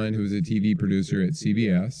friend of mine who was a TV producer at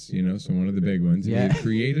CBS, so one of the big ones. Yeah. And he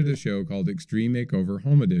created a show called Extreme Makeover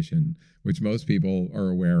Home Edition, which most people are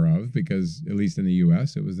aware of because, at least in the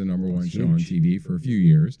U.S., it was the number one show on TV for a few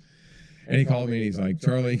years. And he called me and he's like,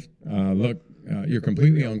 Charlie, look, you're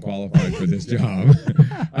completely unqualified for this job.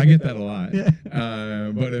 I get that a lot. Yeah.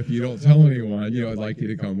 But if you don't tell anyone, I'd like you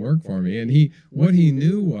to come work for me. And what he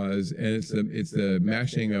knew was, and it's the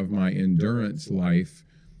meshing of my endurance life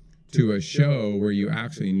to a show where you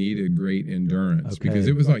actually needed great endurance, because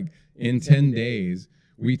it was like in 10 days,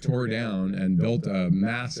 we tore down and built a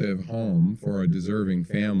massive home for a deserving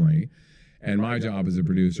family. And my job as a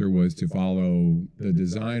producer was to follow the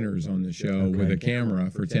designers on the show with a camera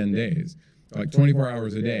for 10 days, like 24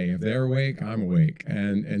 hours a day. If they're awake, I'm awake.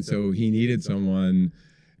 And so he needed someone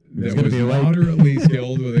that was moderately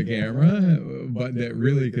skilled with a camera, but that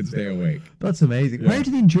really could stay awake. That's amazing. Yeah. Where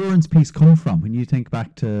did the endurance piece come from when you think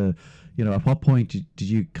back to, at what point did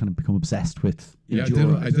you kind of become obsessed with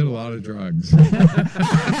endurance? I did a lot of drugs. So that's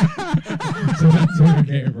where it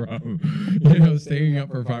came from. Staying up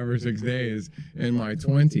for 5 or 6 days in my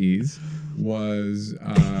 20s was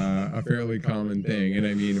a fairly common thing. And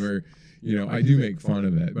I mean, I do make fun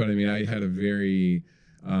of it, but I mean, I had a very...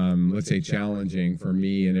 let's say challenging for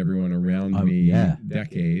me and everyone around me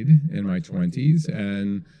decade in my 20s.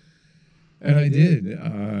 And I did.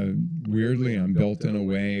 Weirdly, I'm built in a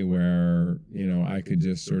way where, I could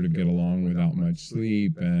just sort of get along without much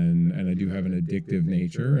sleep, and I do have an addictive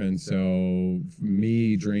nature. And so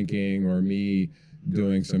me drinking or me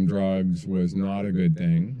doing some drugs was not a good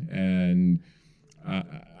thing. And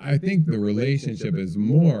I think the relationship is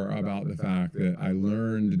more about the fact that I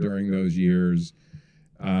learned during those years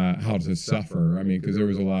how to suffer. I mean, because there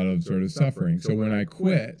was a lot of sort of suffering. So when I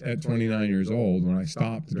quit at 29 years old, when I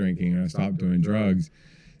stopped drinking and I stopped doing drugs,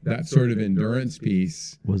 that sort of endurance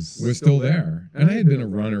piece was still there. And I had been a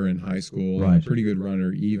runner in high school, and a pretty good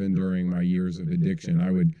runner even during my years of addiction. I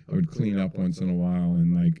would clean up once in a while,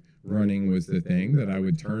 and like running was the thing that I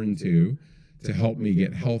would turn to help me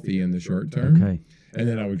get healthy in the short term. Okay. And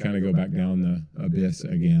then I would kind of go back down the abyss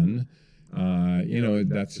again.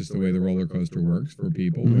 That's just the way the roller coaster works for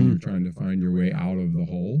people when you're trying to find your way out of the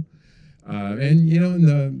hole.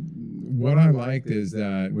 What I liked is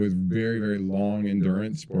that with very, very long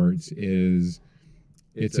endurance sports is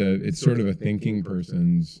it's sort of a thinking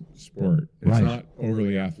person's sport. It's not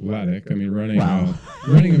overly athletic. I mean, running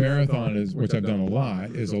a marathon which I've done a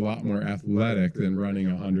lot, is a lot more athletic than running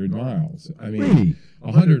 100 miles. I mean,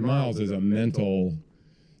 100 miles is a mental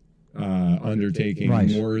undertaking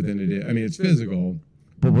more than it is. I mean, it's physical.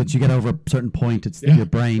 But once you get over a certain point, it's your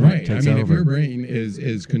brain takes over. If your brain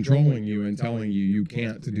is controlling you and telling you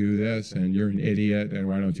can't do this and you're an idiot and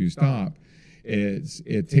why don't you stop,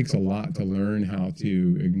 it takes a lot to learn how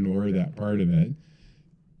to ignore that part of it,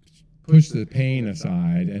 push the pain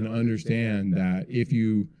aside, and understand that if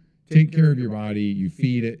you take care of your body, you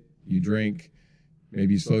feed it, you drink,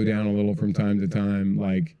 maybe slow down a little from time to time,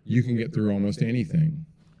 like you can get through almost anything.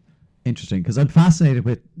 Interesting, because I'm fascinated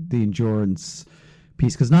with the endurance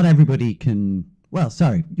piece, because not everybody can,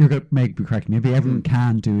 you're going to make me correct. Maybe everyone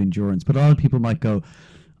can do endurance, but a lot of people might go,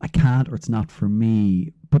 I can't, or it's not for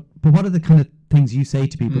me. But what are the kind of things you say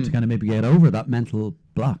to people to kind of maybe get over that mental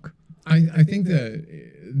block? I think that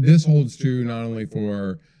this holds true not only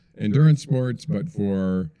for endurance sports, but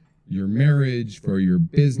for your marriage, for your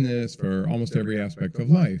business, for almost every aspect of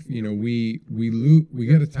life. We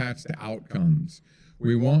get attached to outcomes.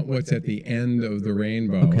 We want what's at the end of the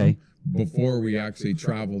rainbow before we actually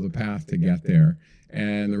travel the path to get there.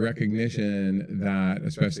 And the recognition that,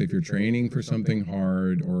 especially if you're training for something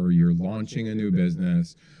hard, or you're launching a new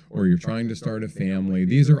business, or you're trying to start a family,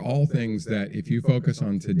 these are all things that if you focus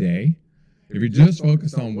on today, if you just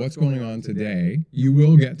focus on what's going on today, you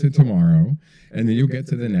will get to tomorrow, and then you'll get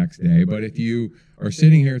to the next day. But if you are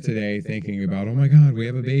sitting here today thinking about, oh my God, we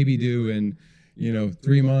have a baby due in,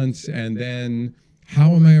 3 months, and then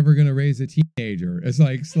how am I ever going to raise a teenager? It's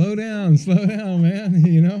like, slow down,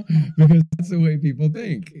 man, because that's the way people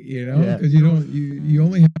think, because you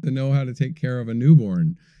only have to know how to take care of a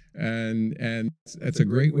newborn. And that's a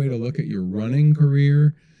great way to look at your running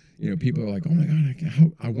career. People are like, oh my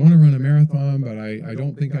God, I want to run a marathon, but I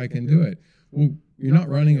don't think I can do it. Well, you're not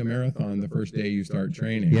running a marathon the first day you start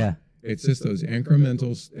training. Yeah. It's just those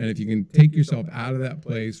incrementals. And if you can take yourself out of that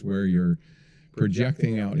place where you're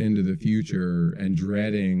projecting out into the future and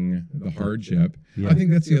dreading the hardship. Yeah. I think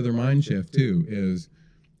that's the other mind shift too, is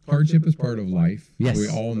hardship is part of life. Yes. We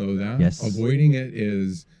all know that. Yes. Avoiding it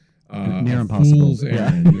is near a impossible. Fool's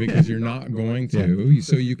errand because you're not going to. Yeah.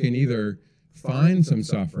 So you can either find some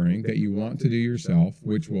suffering that you want to do yourself,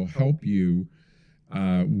 which will help you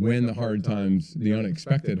when the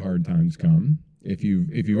unexpected hard times come. If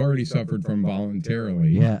you've already suffered from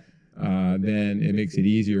voluntarily, then it makes it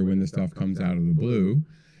easier when the stuff comes out of the blue.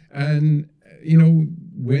 And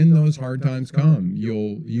when those hard times come,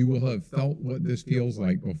 you will have felt what this feels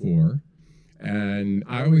like before. And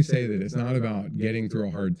I always say that it's not about getting through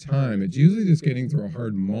a hard time. It's usually just getting through a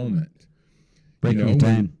hard moment. Breaking it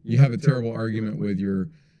down. When you have a terrible argument with your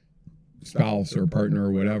spouse or partner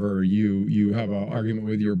or whatever, you have an argument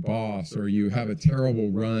with your boss, or you have a terrible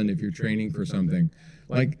run if you're training for something.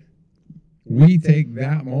 Like, we take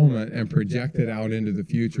that moment and project it out into the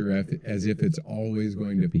future as if it's always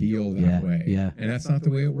going to feel that way. Yeah. And that's not the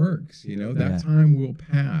way it works. That time will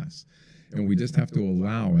pass, and we just have to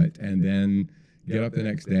allow it and then get up the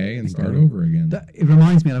next day and start over again. It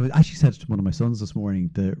reminds me, I actually said to one of my sons this morning,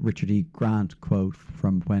 the Richard E. Grant quote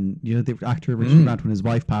from when, the actor Richard Grant, when his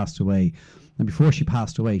wife passed away. And before she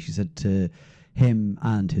passed away, she said to him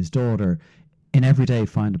and his daughter, in every day,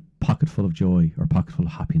 find a pocket full of joy or a pocket full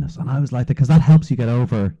of happiness. And I was like that, because that helps you get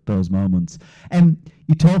over those moments. And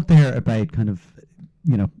you talked there about kind of,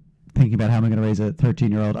 thinking about how am I going to raise a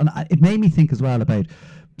 13-year-old. And it made me think as well about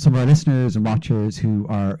some of our listeners and watchers who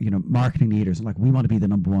are, marketing leaders, and like, we want to be the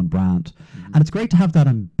number one brand. Mm-hmm. And it's great to have that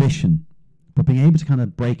ambition, but being able to kind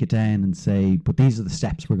of break it down and say, but these are the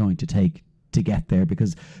steps we're going to take to get there,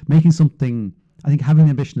 because making something, I think having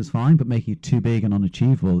ambition is fine, but making it too big and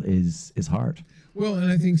unachievable is hard. Well,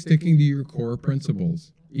 and I think sticking to your core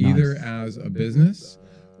principles, either as a business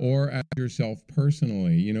or as yourself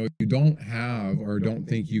personally. If you don't have or don't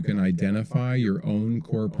think you can identify your own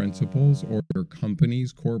core principles or your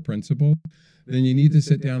company's core principles, then you need to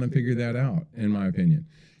sit down and figure that out, in my opinion.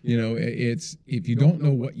 It's, if you don't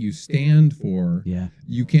know what you stand for,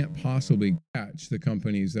 you can't possibly catch the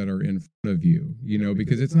companies that are in front of you,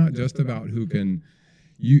 because it's not just about who can,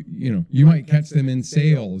 you might catch them in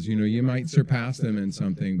sales, you might surpass them in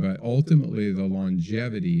something, but ultimately the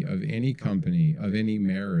longevity of any company, of any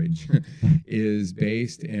marriage is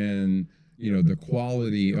based in, the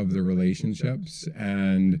quality of the relationships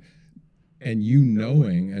and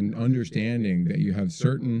knowing and understanding that you have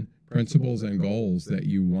certain principles and goals that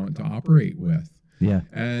you want to operate with. Yeah.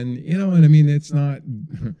 And, and I mean, it's not,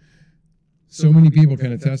 so many people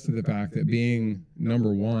can attest to the fact that being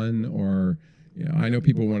number one, or, I know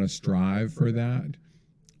people want to strive for that,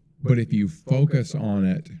 but if you focus on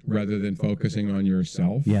it rather than focusing on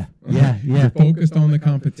yourself, you're focused on the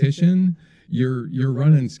competition, you're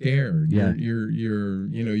running scared. Yeah.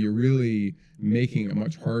 You're really making it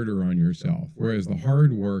much harder on yourself. Whereas the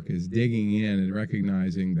hard work is digging in and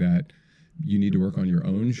recognizing that you need to work on your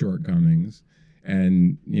own shortcomings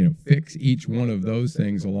and, fix each one of those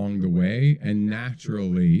things along the way, and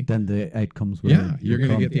naturally then the outcomes you're going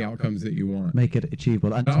to get the outcomes that you want. Make it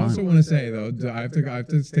achievable. And I also want to say, though, I have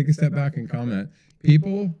to take a step back and comment.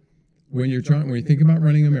 People, when you think about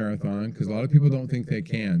running a marathon, because a lot of people don't think they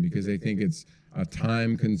can, because they think it's a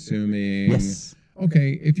time consuming. Yes.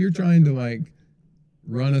 Okay, if you're trying to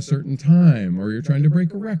run a certain time, or you're trying to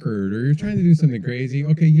break a record, or you're trying to do something crazy,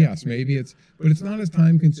 okay, yes, maybe but it's not as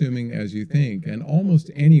time consuming as you think. And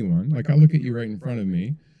almost anyone, I look at you right in front of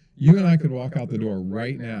me, you and I could walk out the door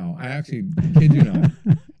right now. I actually kid you not.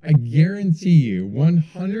 I guarantee you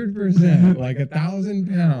 100%, 1,000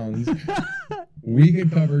 pounds, we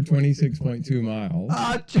could cover 26.2 miles.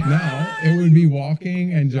 Now, it would be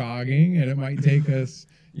walking and jogging, and it might take us,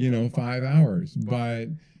 5 hours. But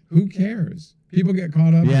who cares? People get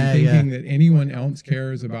caught up in thinking that anyone else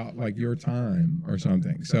cares about, your time or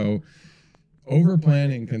something. So over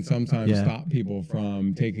planning can sometimes stop people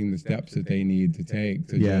from taking the steps that they need to take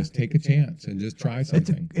to just take a chance and just try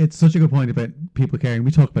something. It's such a good point about people caring.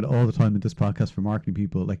 We talk about it all the time in this podcast for marketing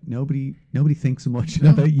people. Like nobody thinks so much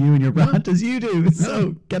about you and your brand as you do.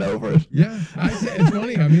 So get over it. Yeah, it's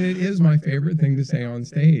funny. I mean, it is my favorite thing to say on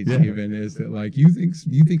stage. Even is that like you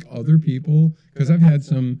think other people, because I've had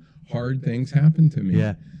some hard things happen to me.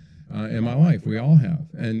 Yeah. In my life, we all have,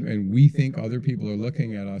 and we think other people are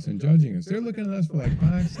looking at us and judging us. They're looking at us for like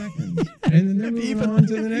 5 seconds, and then they're moving on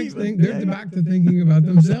to the next thing. They're back to thinking about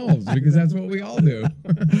themselves because that's what we all do.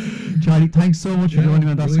 Charlie, thanks so much for joining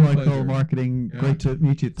me on That's really What I Call Marketing. Yeah. Great to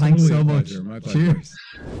meet you. Thanks so much. My pleasure. Cheers.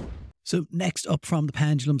 So next up from the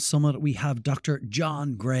Pendulum Summit, we have Dr.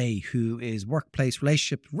 John Gray, who is workplace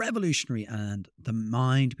relationship revolutionary and the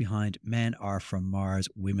mind behind Men Are From Mars,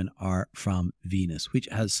 Women Are From Venus, which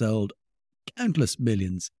has sold countless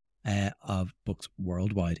millions of books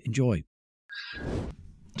worldwide. Enjoy.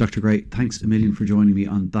 Dr. Gray, thanks a million for joining me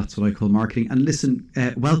on That's What I Call Marketing. And listen,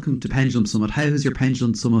 welcome to Pendulum Summit. How has your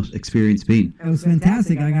Pendulum Summit experience been? It was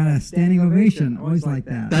fantastic. I got a standing ovation. Always like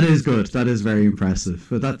that. That is good. That is very impressive.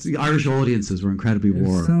 But that's the Irish audiences were incredibly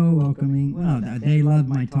warm. So welcoming. Well, they love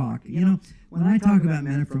my talk. You know, when I talk about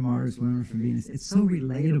Men Are From Mars, Women Are From Venus, it's so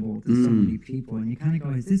relatable to so many people. And you kind of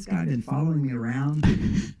go, has this guy been following me around?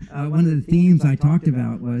 One of the themes I talked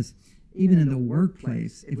about was, even in the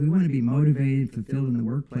workplace, if we want to be motivated, fulfilled in the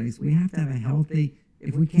workplace, we have to have a healthy,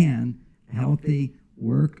 if we can, healthy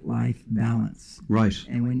work-life balance. Right.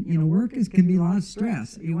 And when, work can be a lot of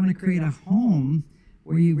stress. You want to create a home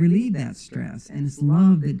where you relieve that stress, and it's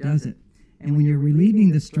love that does it. And when you're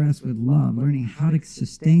relieving the stress with love, learning how to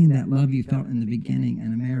sustain that love you felt in the beginning in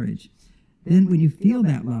a marriage, then when you feel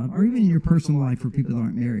that love, or even in your personal life for people that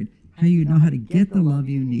aren't married, how you know how to get the love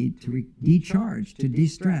you need to decharge, to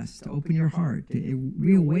de-stress, to open your heart, to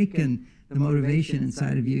reawaken the motivation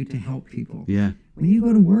inside of you to help people. Yeah. When you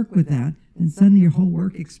go to work with that, then suddenly your whole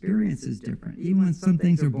work experience is different. Even when some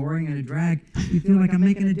things are boring and a drag, you feel like I'm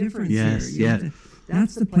making a difference here.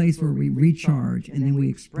 That's the place where we recharge and then we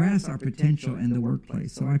express our potential in the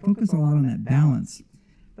workplace. So I focus a lot on that balance.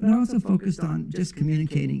 But I also focused on just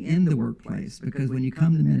communicating in the workplace, because when you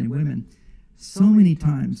come to men and women, so many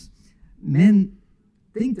times men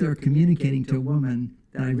think they're communicating to a woman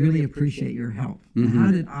that I really appreciate your help. Mm-hmm.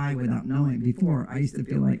 How did I, without knowing before, I used to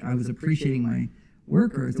feel like I was appreciating my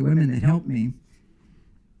workers, the women that helped me,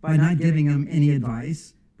 by not giving them any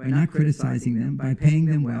advice, by not criticizing them, by paying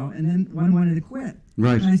them well, and then one wanted to quit.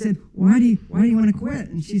 Right. And I said, why do you want to quit?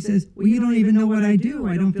 And she says, well, you don't even know what I do.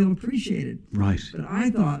 I don't feel appreciated. Right. But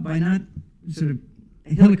I thought by not sort of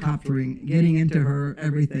helicoptering, getting into her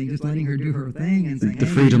everything, just letting her do her thing, and saying, the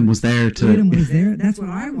freedom was there to... Freedom was there. That's what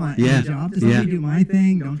I want in a job. Just let me do my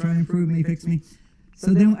thing. Don't try to improve me, fix me.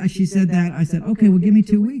 So then she said that. I said, okay, well, give me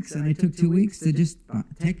 2 weeks. And I took 2 weeks to just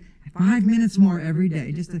take 5 minutes more every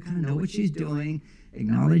day, just to kind of know what she's doing,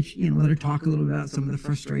 acknowledge, let her talk a little about some of the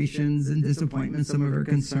frustrations and disappointments, some of her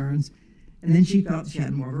concerns. And then she felt she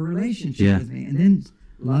had more of a relationship with me. And then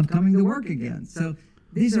love coming to work again. So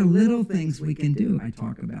these are little things we can do, I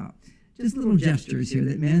talk about. Just little gestures here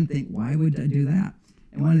that men think, why would I do that?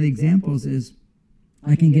 And one of the examples is,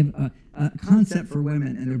 I can give a concept for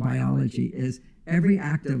women and their biology is every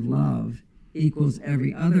act of love equals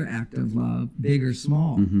every other act of love, big or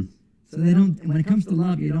small. Mm-hmm. So they don't, when it comes to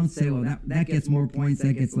love, you don't say, well, that gets more points,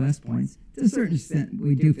 that gets less points. To a certain extent,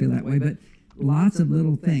 we do feel that way, but lots of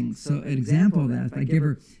little things. So an example of that, if I give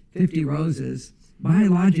her 50 roses,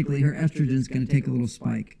 biologically, her estrogen is going to take a little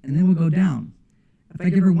spike, and then we'll go down. If I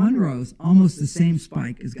give her 1 rose, almost the same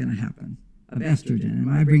spike is going to happen of estrogen. And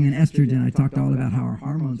when I bring in estrogen, I talked all about how our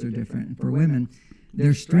hormones are different. And for women,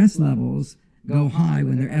 their stress levels go high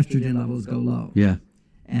when their estrogen levels go low. Yeah.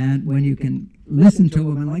 And when you can listen to a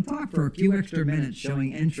woman, talk for a few extra minutes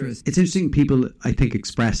showing interest. It's interesting, people, I think,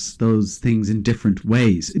 express those things in different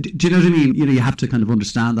ways. Do you know what I mean? You have to kind of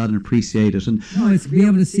understand that and appreciate it. And no, it's to be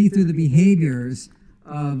able to see through the behaviors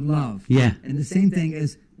of love. Yeah. And the same thing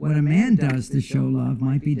is what a man does to show love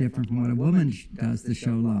might be different from what a woman does to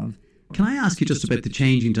show love. Can I ask you just about the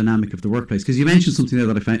changing dynamic of the workplace? Because you mentioned something there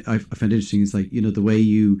that I find interesting is the way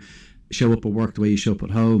you show up at work, the way you show up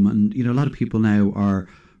at home. And, a lot of people now are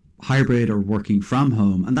hybrid or working from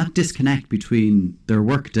home, and that disconnect between their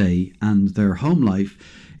work day and their home life,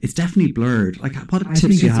 it's definitely blurred. What tips do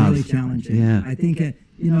you have? I think it's really challenging. Yeah. I think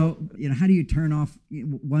how do you turn off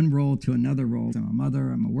one role to another role? I'm a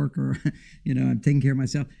mother, I'm a worker, I'm taking care of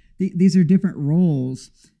myself. These are different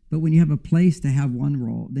roles, but when you have a place to have one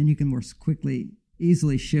role, then you can more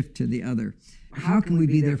easily shift to the other. How can we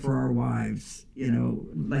be there for our wives?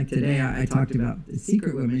 Like today I talked about the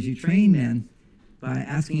secret women. As you train men, by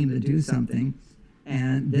asking him to do something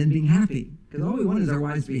and then being happy. Because all we want is our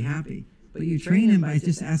wives to be happy. But you train him by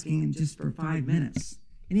just asking him just for 5 minutes.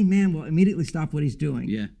 Any man will immediately stop what he's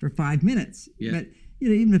doing for 5 minutes. Yeah. But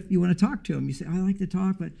even if you want to talk to him, you say, I like to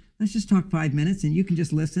talk, but let's just talk 5 minutes and you can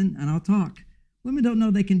just listen and I'll talk. Women don't know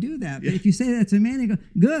they can do that. But if you say that to a man, you go,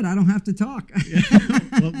 good, I don't have to talk.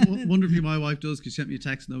 Well, wonderfully, my wife does, because she sent me a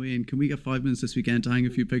text, no, Ian, can we get 5 minutes this weekend to hang a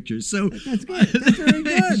few pictures? So that's good. That's very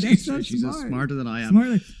good. That's so she's smart. smarter than I am.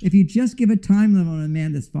 Smarter. If you just give a time limit on a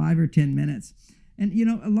man that's 5 or 10 minutes. And,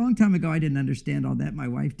 a long time ago, I didn't understand all that. My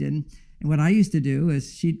wife didn't. And what I used to do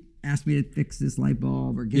is she'd ask me to fix this light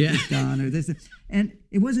bulb or get this done or this. And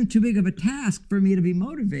it wasn't too big of a task for me to be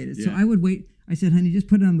motivated. So I would wait. I said, honey, just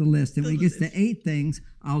put it on the list. And when it gets to 8 things,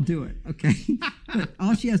 I'll do it. Okay. But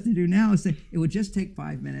all she has to do now is say, it would just take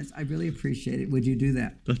 5 minutes. I really appreciate it. Would you do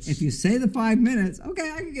that? If you say the 5 minutes, okay,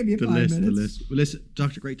 I can give you 5 minutes. The list. Well, listen,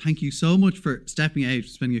 Dr. Gray, thank you so much for stepping out,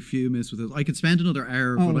 spending a few minutes with us. I could spend another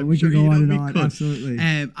hour, but I'm sure go on we and on. could. Absolutely.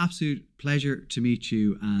 Absolute pleasure to meet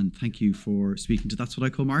you, and thank you for speaking to That's What I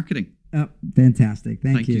Call Marketing. Oh, fantastic.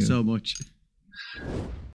 Thank you. Thank you so much.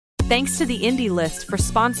 Thanks to the Indie List for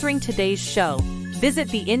sponsoring today's show. Visit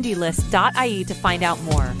theindielist.ie to find out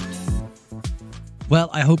more. Well,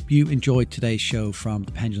 I hope you enjoyed today's show from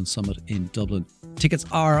the Pendulum Summit in Dublin. Tickets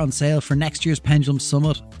are on sale for next year's Pendulum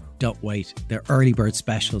Summit. Don't wait. They're early bird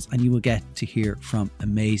specials, and you will get to hear from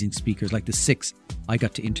amazing speakers like the 6 I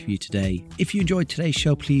got to interview today. If you enjoyed today's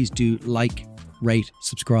show, please do like, rate,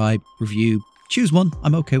 subscribe, review. Choose one.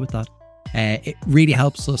 I'm okay with that. It really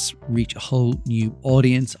helps us reach a whole new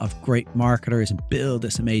audience of great marketers and build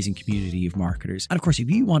this amazing community of marketers. And of course, if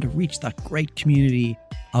you want to reach that great community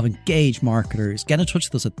of engaged marketers, get in touch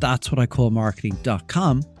with us at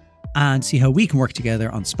that'swhatIcallmarketing.com and see how we can work together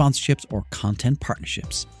on sponsorships or content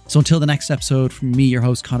partnerships. So until the next episode, from me, your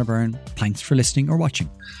host, Conor Byrne, thanks for listening or watching.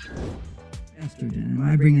 Estrogen. And when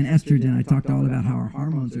I bring in estrogen, I talked all about how our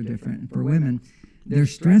hormones are different. And for women, their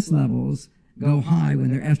stress levels go high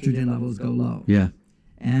when their estrogen levels go low. Yeah.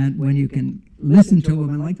 And when you can listen to a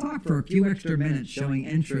woman, like talk for a few extra minutes showing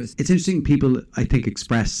interest. It's interesting, people, I think,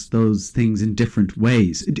 express those things in different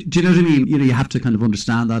ways. Do you know what I mean? You have to kind of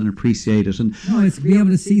understand that and appreciate it. And no, it's be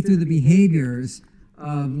able to see through the behaviors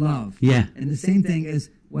of love. Yeah. And the same thing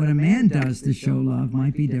is what a man does to show love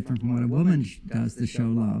might be different from what a woman does to show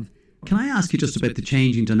love. Can I ask you just about the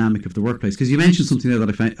changing dynamic of the workplace? Because you mentioned something there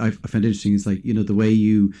that I find interesting. It's like, the way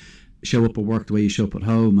you show up at work, the way you show up at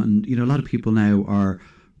home. And, a lot of people now are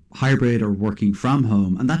hybrid or working from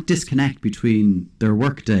home. And that disconnect between their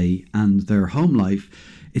work day and their home life,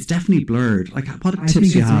 it's definitely blurred. Like, what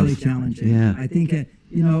tips you have? I think it's really challenging. Yeah. I think,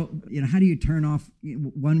 how do you turn off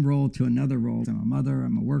one role to another role? I'm a mother,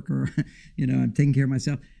 I'm a worker, I'm taking care of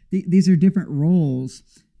myself. These are different roles.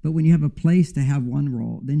 But when you have a place to have one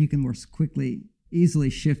role, then you can more easily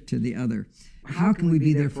shift to the other. How can we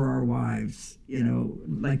be there for our wives?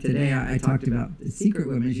 Like today I talked about the secret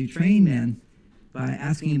women is you train men by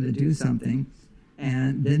asking them to do something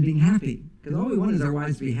and then being happy. Because all we want is our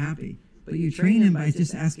wives to be happy. But you train him by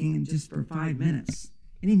just asking him just for 5 minutes.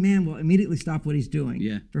 Any man will immediately stop what he's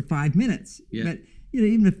doing for 5 minutes. Yeah. But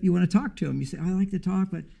even if you want to talk to him, you say, I like to talk,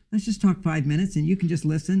 but let's just talk 5 minutes and you can just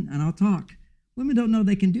listen and I'll talk. Women don't know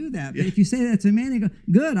they can do that. But if you say that to a man, you go,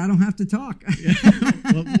 good, I don't have to talk.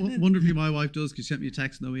 Well, wonderfully, my wife does, because she sent me a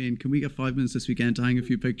text, no, Ian, can we get 5 minutes this weekend to hang a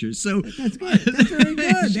few pictures? So that's good. That's very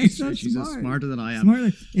good. That's so she's smart. Smarter than I am.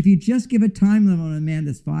 Smarter. If you just give a time limit on a man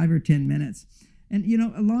that's 5 or 10 minutes. And,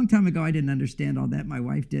 a long time ago, I didn't understand all that. My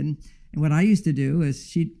wife didn't. And what I used to do is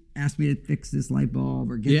she'd ask me to fix this light bulb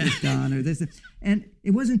or get this done or this. And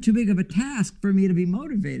it wasn't too big of a task for me to be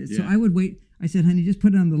motivated. So I would wait. I said, honey, just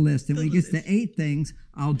put it on the list. And when it gets to 8 things,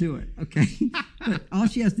 I'll do it. Okay. But all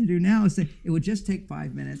she has to do now is say, it would just take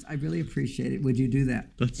 5 minutes. I really appreciate it. Would you do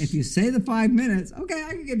that? If you say the 5 minutes, okay,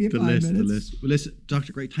 I can give you 5 minutes. The list. Well, listen,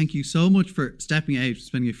 Dr. Gray, thank you so much for stepping out,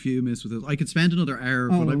 spending a few minutes with us. I could spend another hour,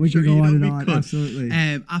 but I'm sure go on we and on. could. Absolutely.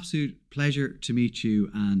 Absolute pleasure to meet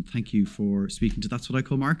you, and thank you for speaking to That's What I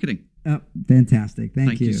Call Marketing. Oh, fantastic.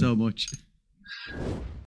 Thank you. Thank you so much.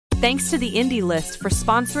 Thanks to the Indie List for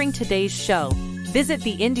sponsoring today's show. Visit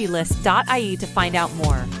theindielist.ie to find out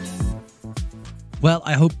more. Well,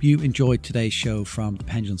 I hope you enjoyed today's show from the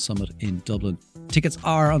Pendulum Summit in Dublin. Tickets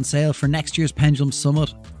are on sale for next year's Pendulum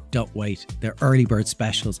Summit. Don't wait. They're early bird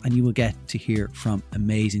specials, and you will get to hear from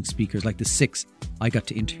amazing speakers like the 6 I got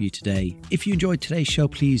to interview today. If you enjoyed today's show,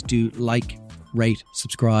 please do like, rate,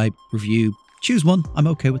 subscribe, review. Choose one. I'm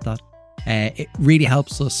okay with that. It really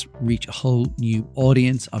helps us reach a whole new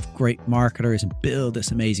audience of great marketers and build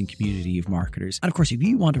this amazing community of marketers. And of course, if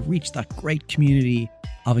you want to reach that great community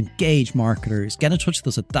of engaged marketers, get in touch with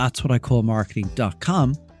us at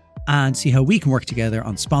that'swhatIcallmarketing.com and see how we can work together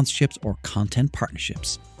on sponsorships or content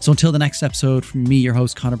partnerships. So until the next episode, from me, your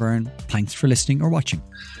host, Conor Byrne, thanks for listening or watching.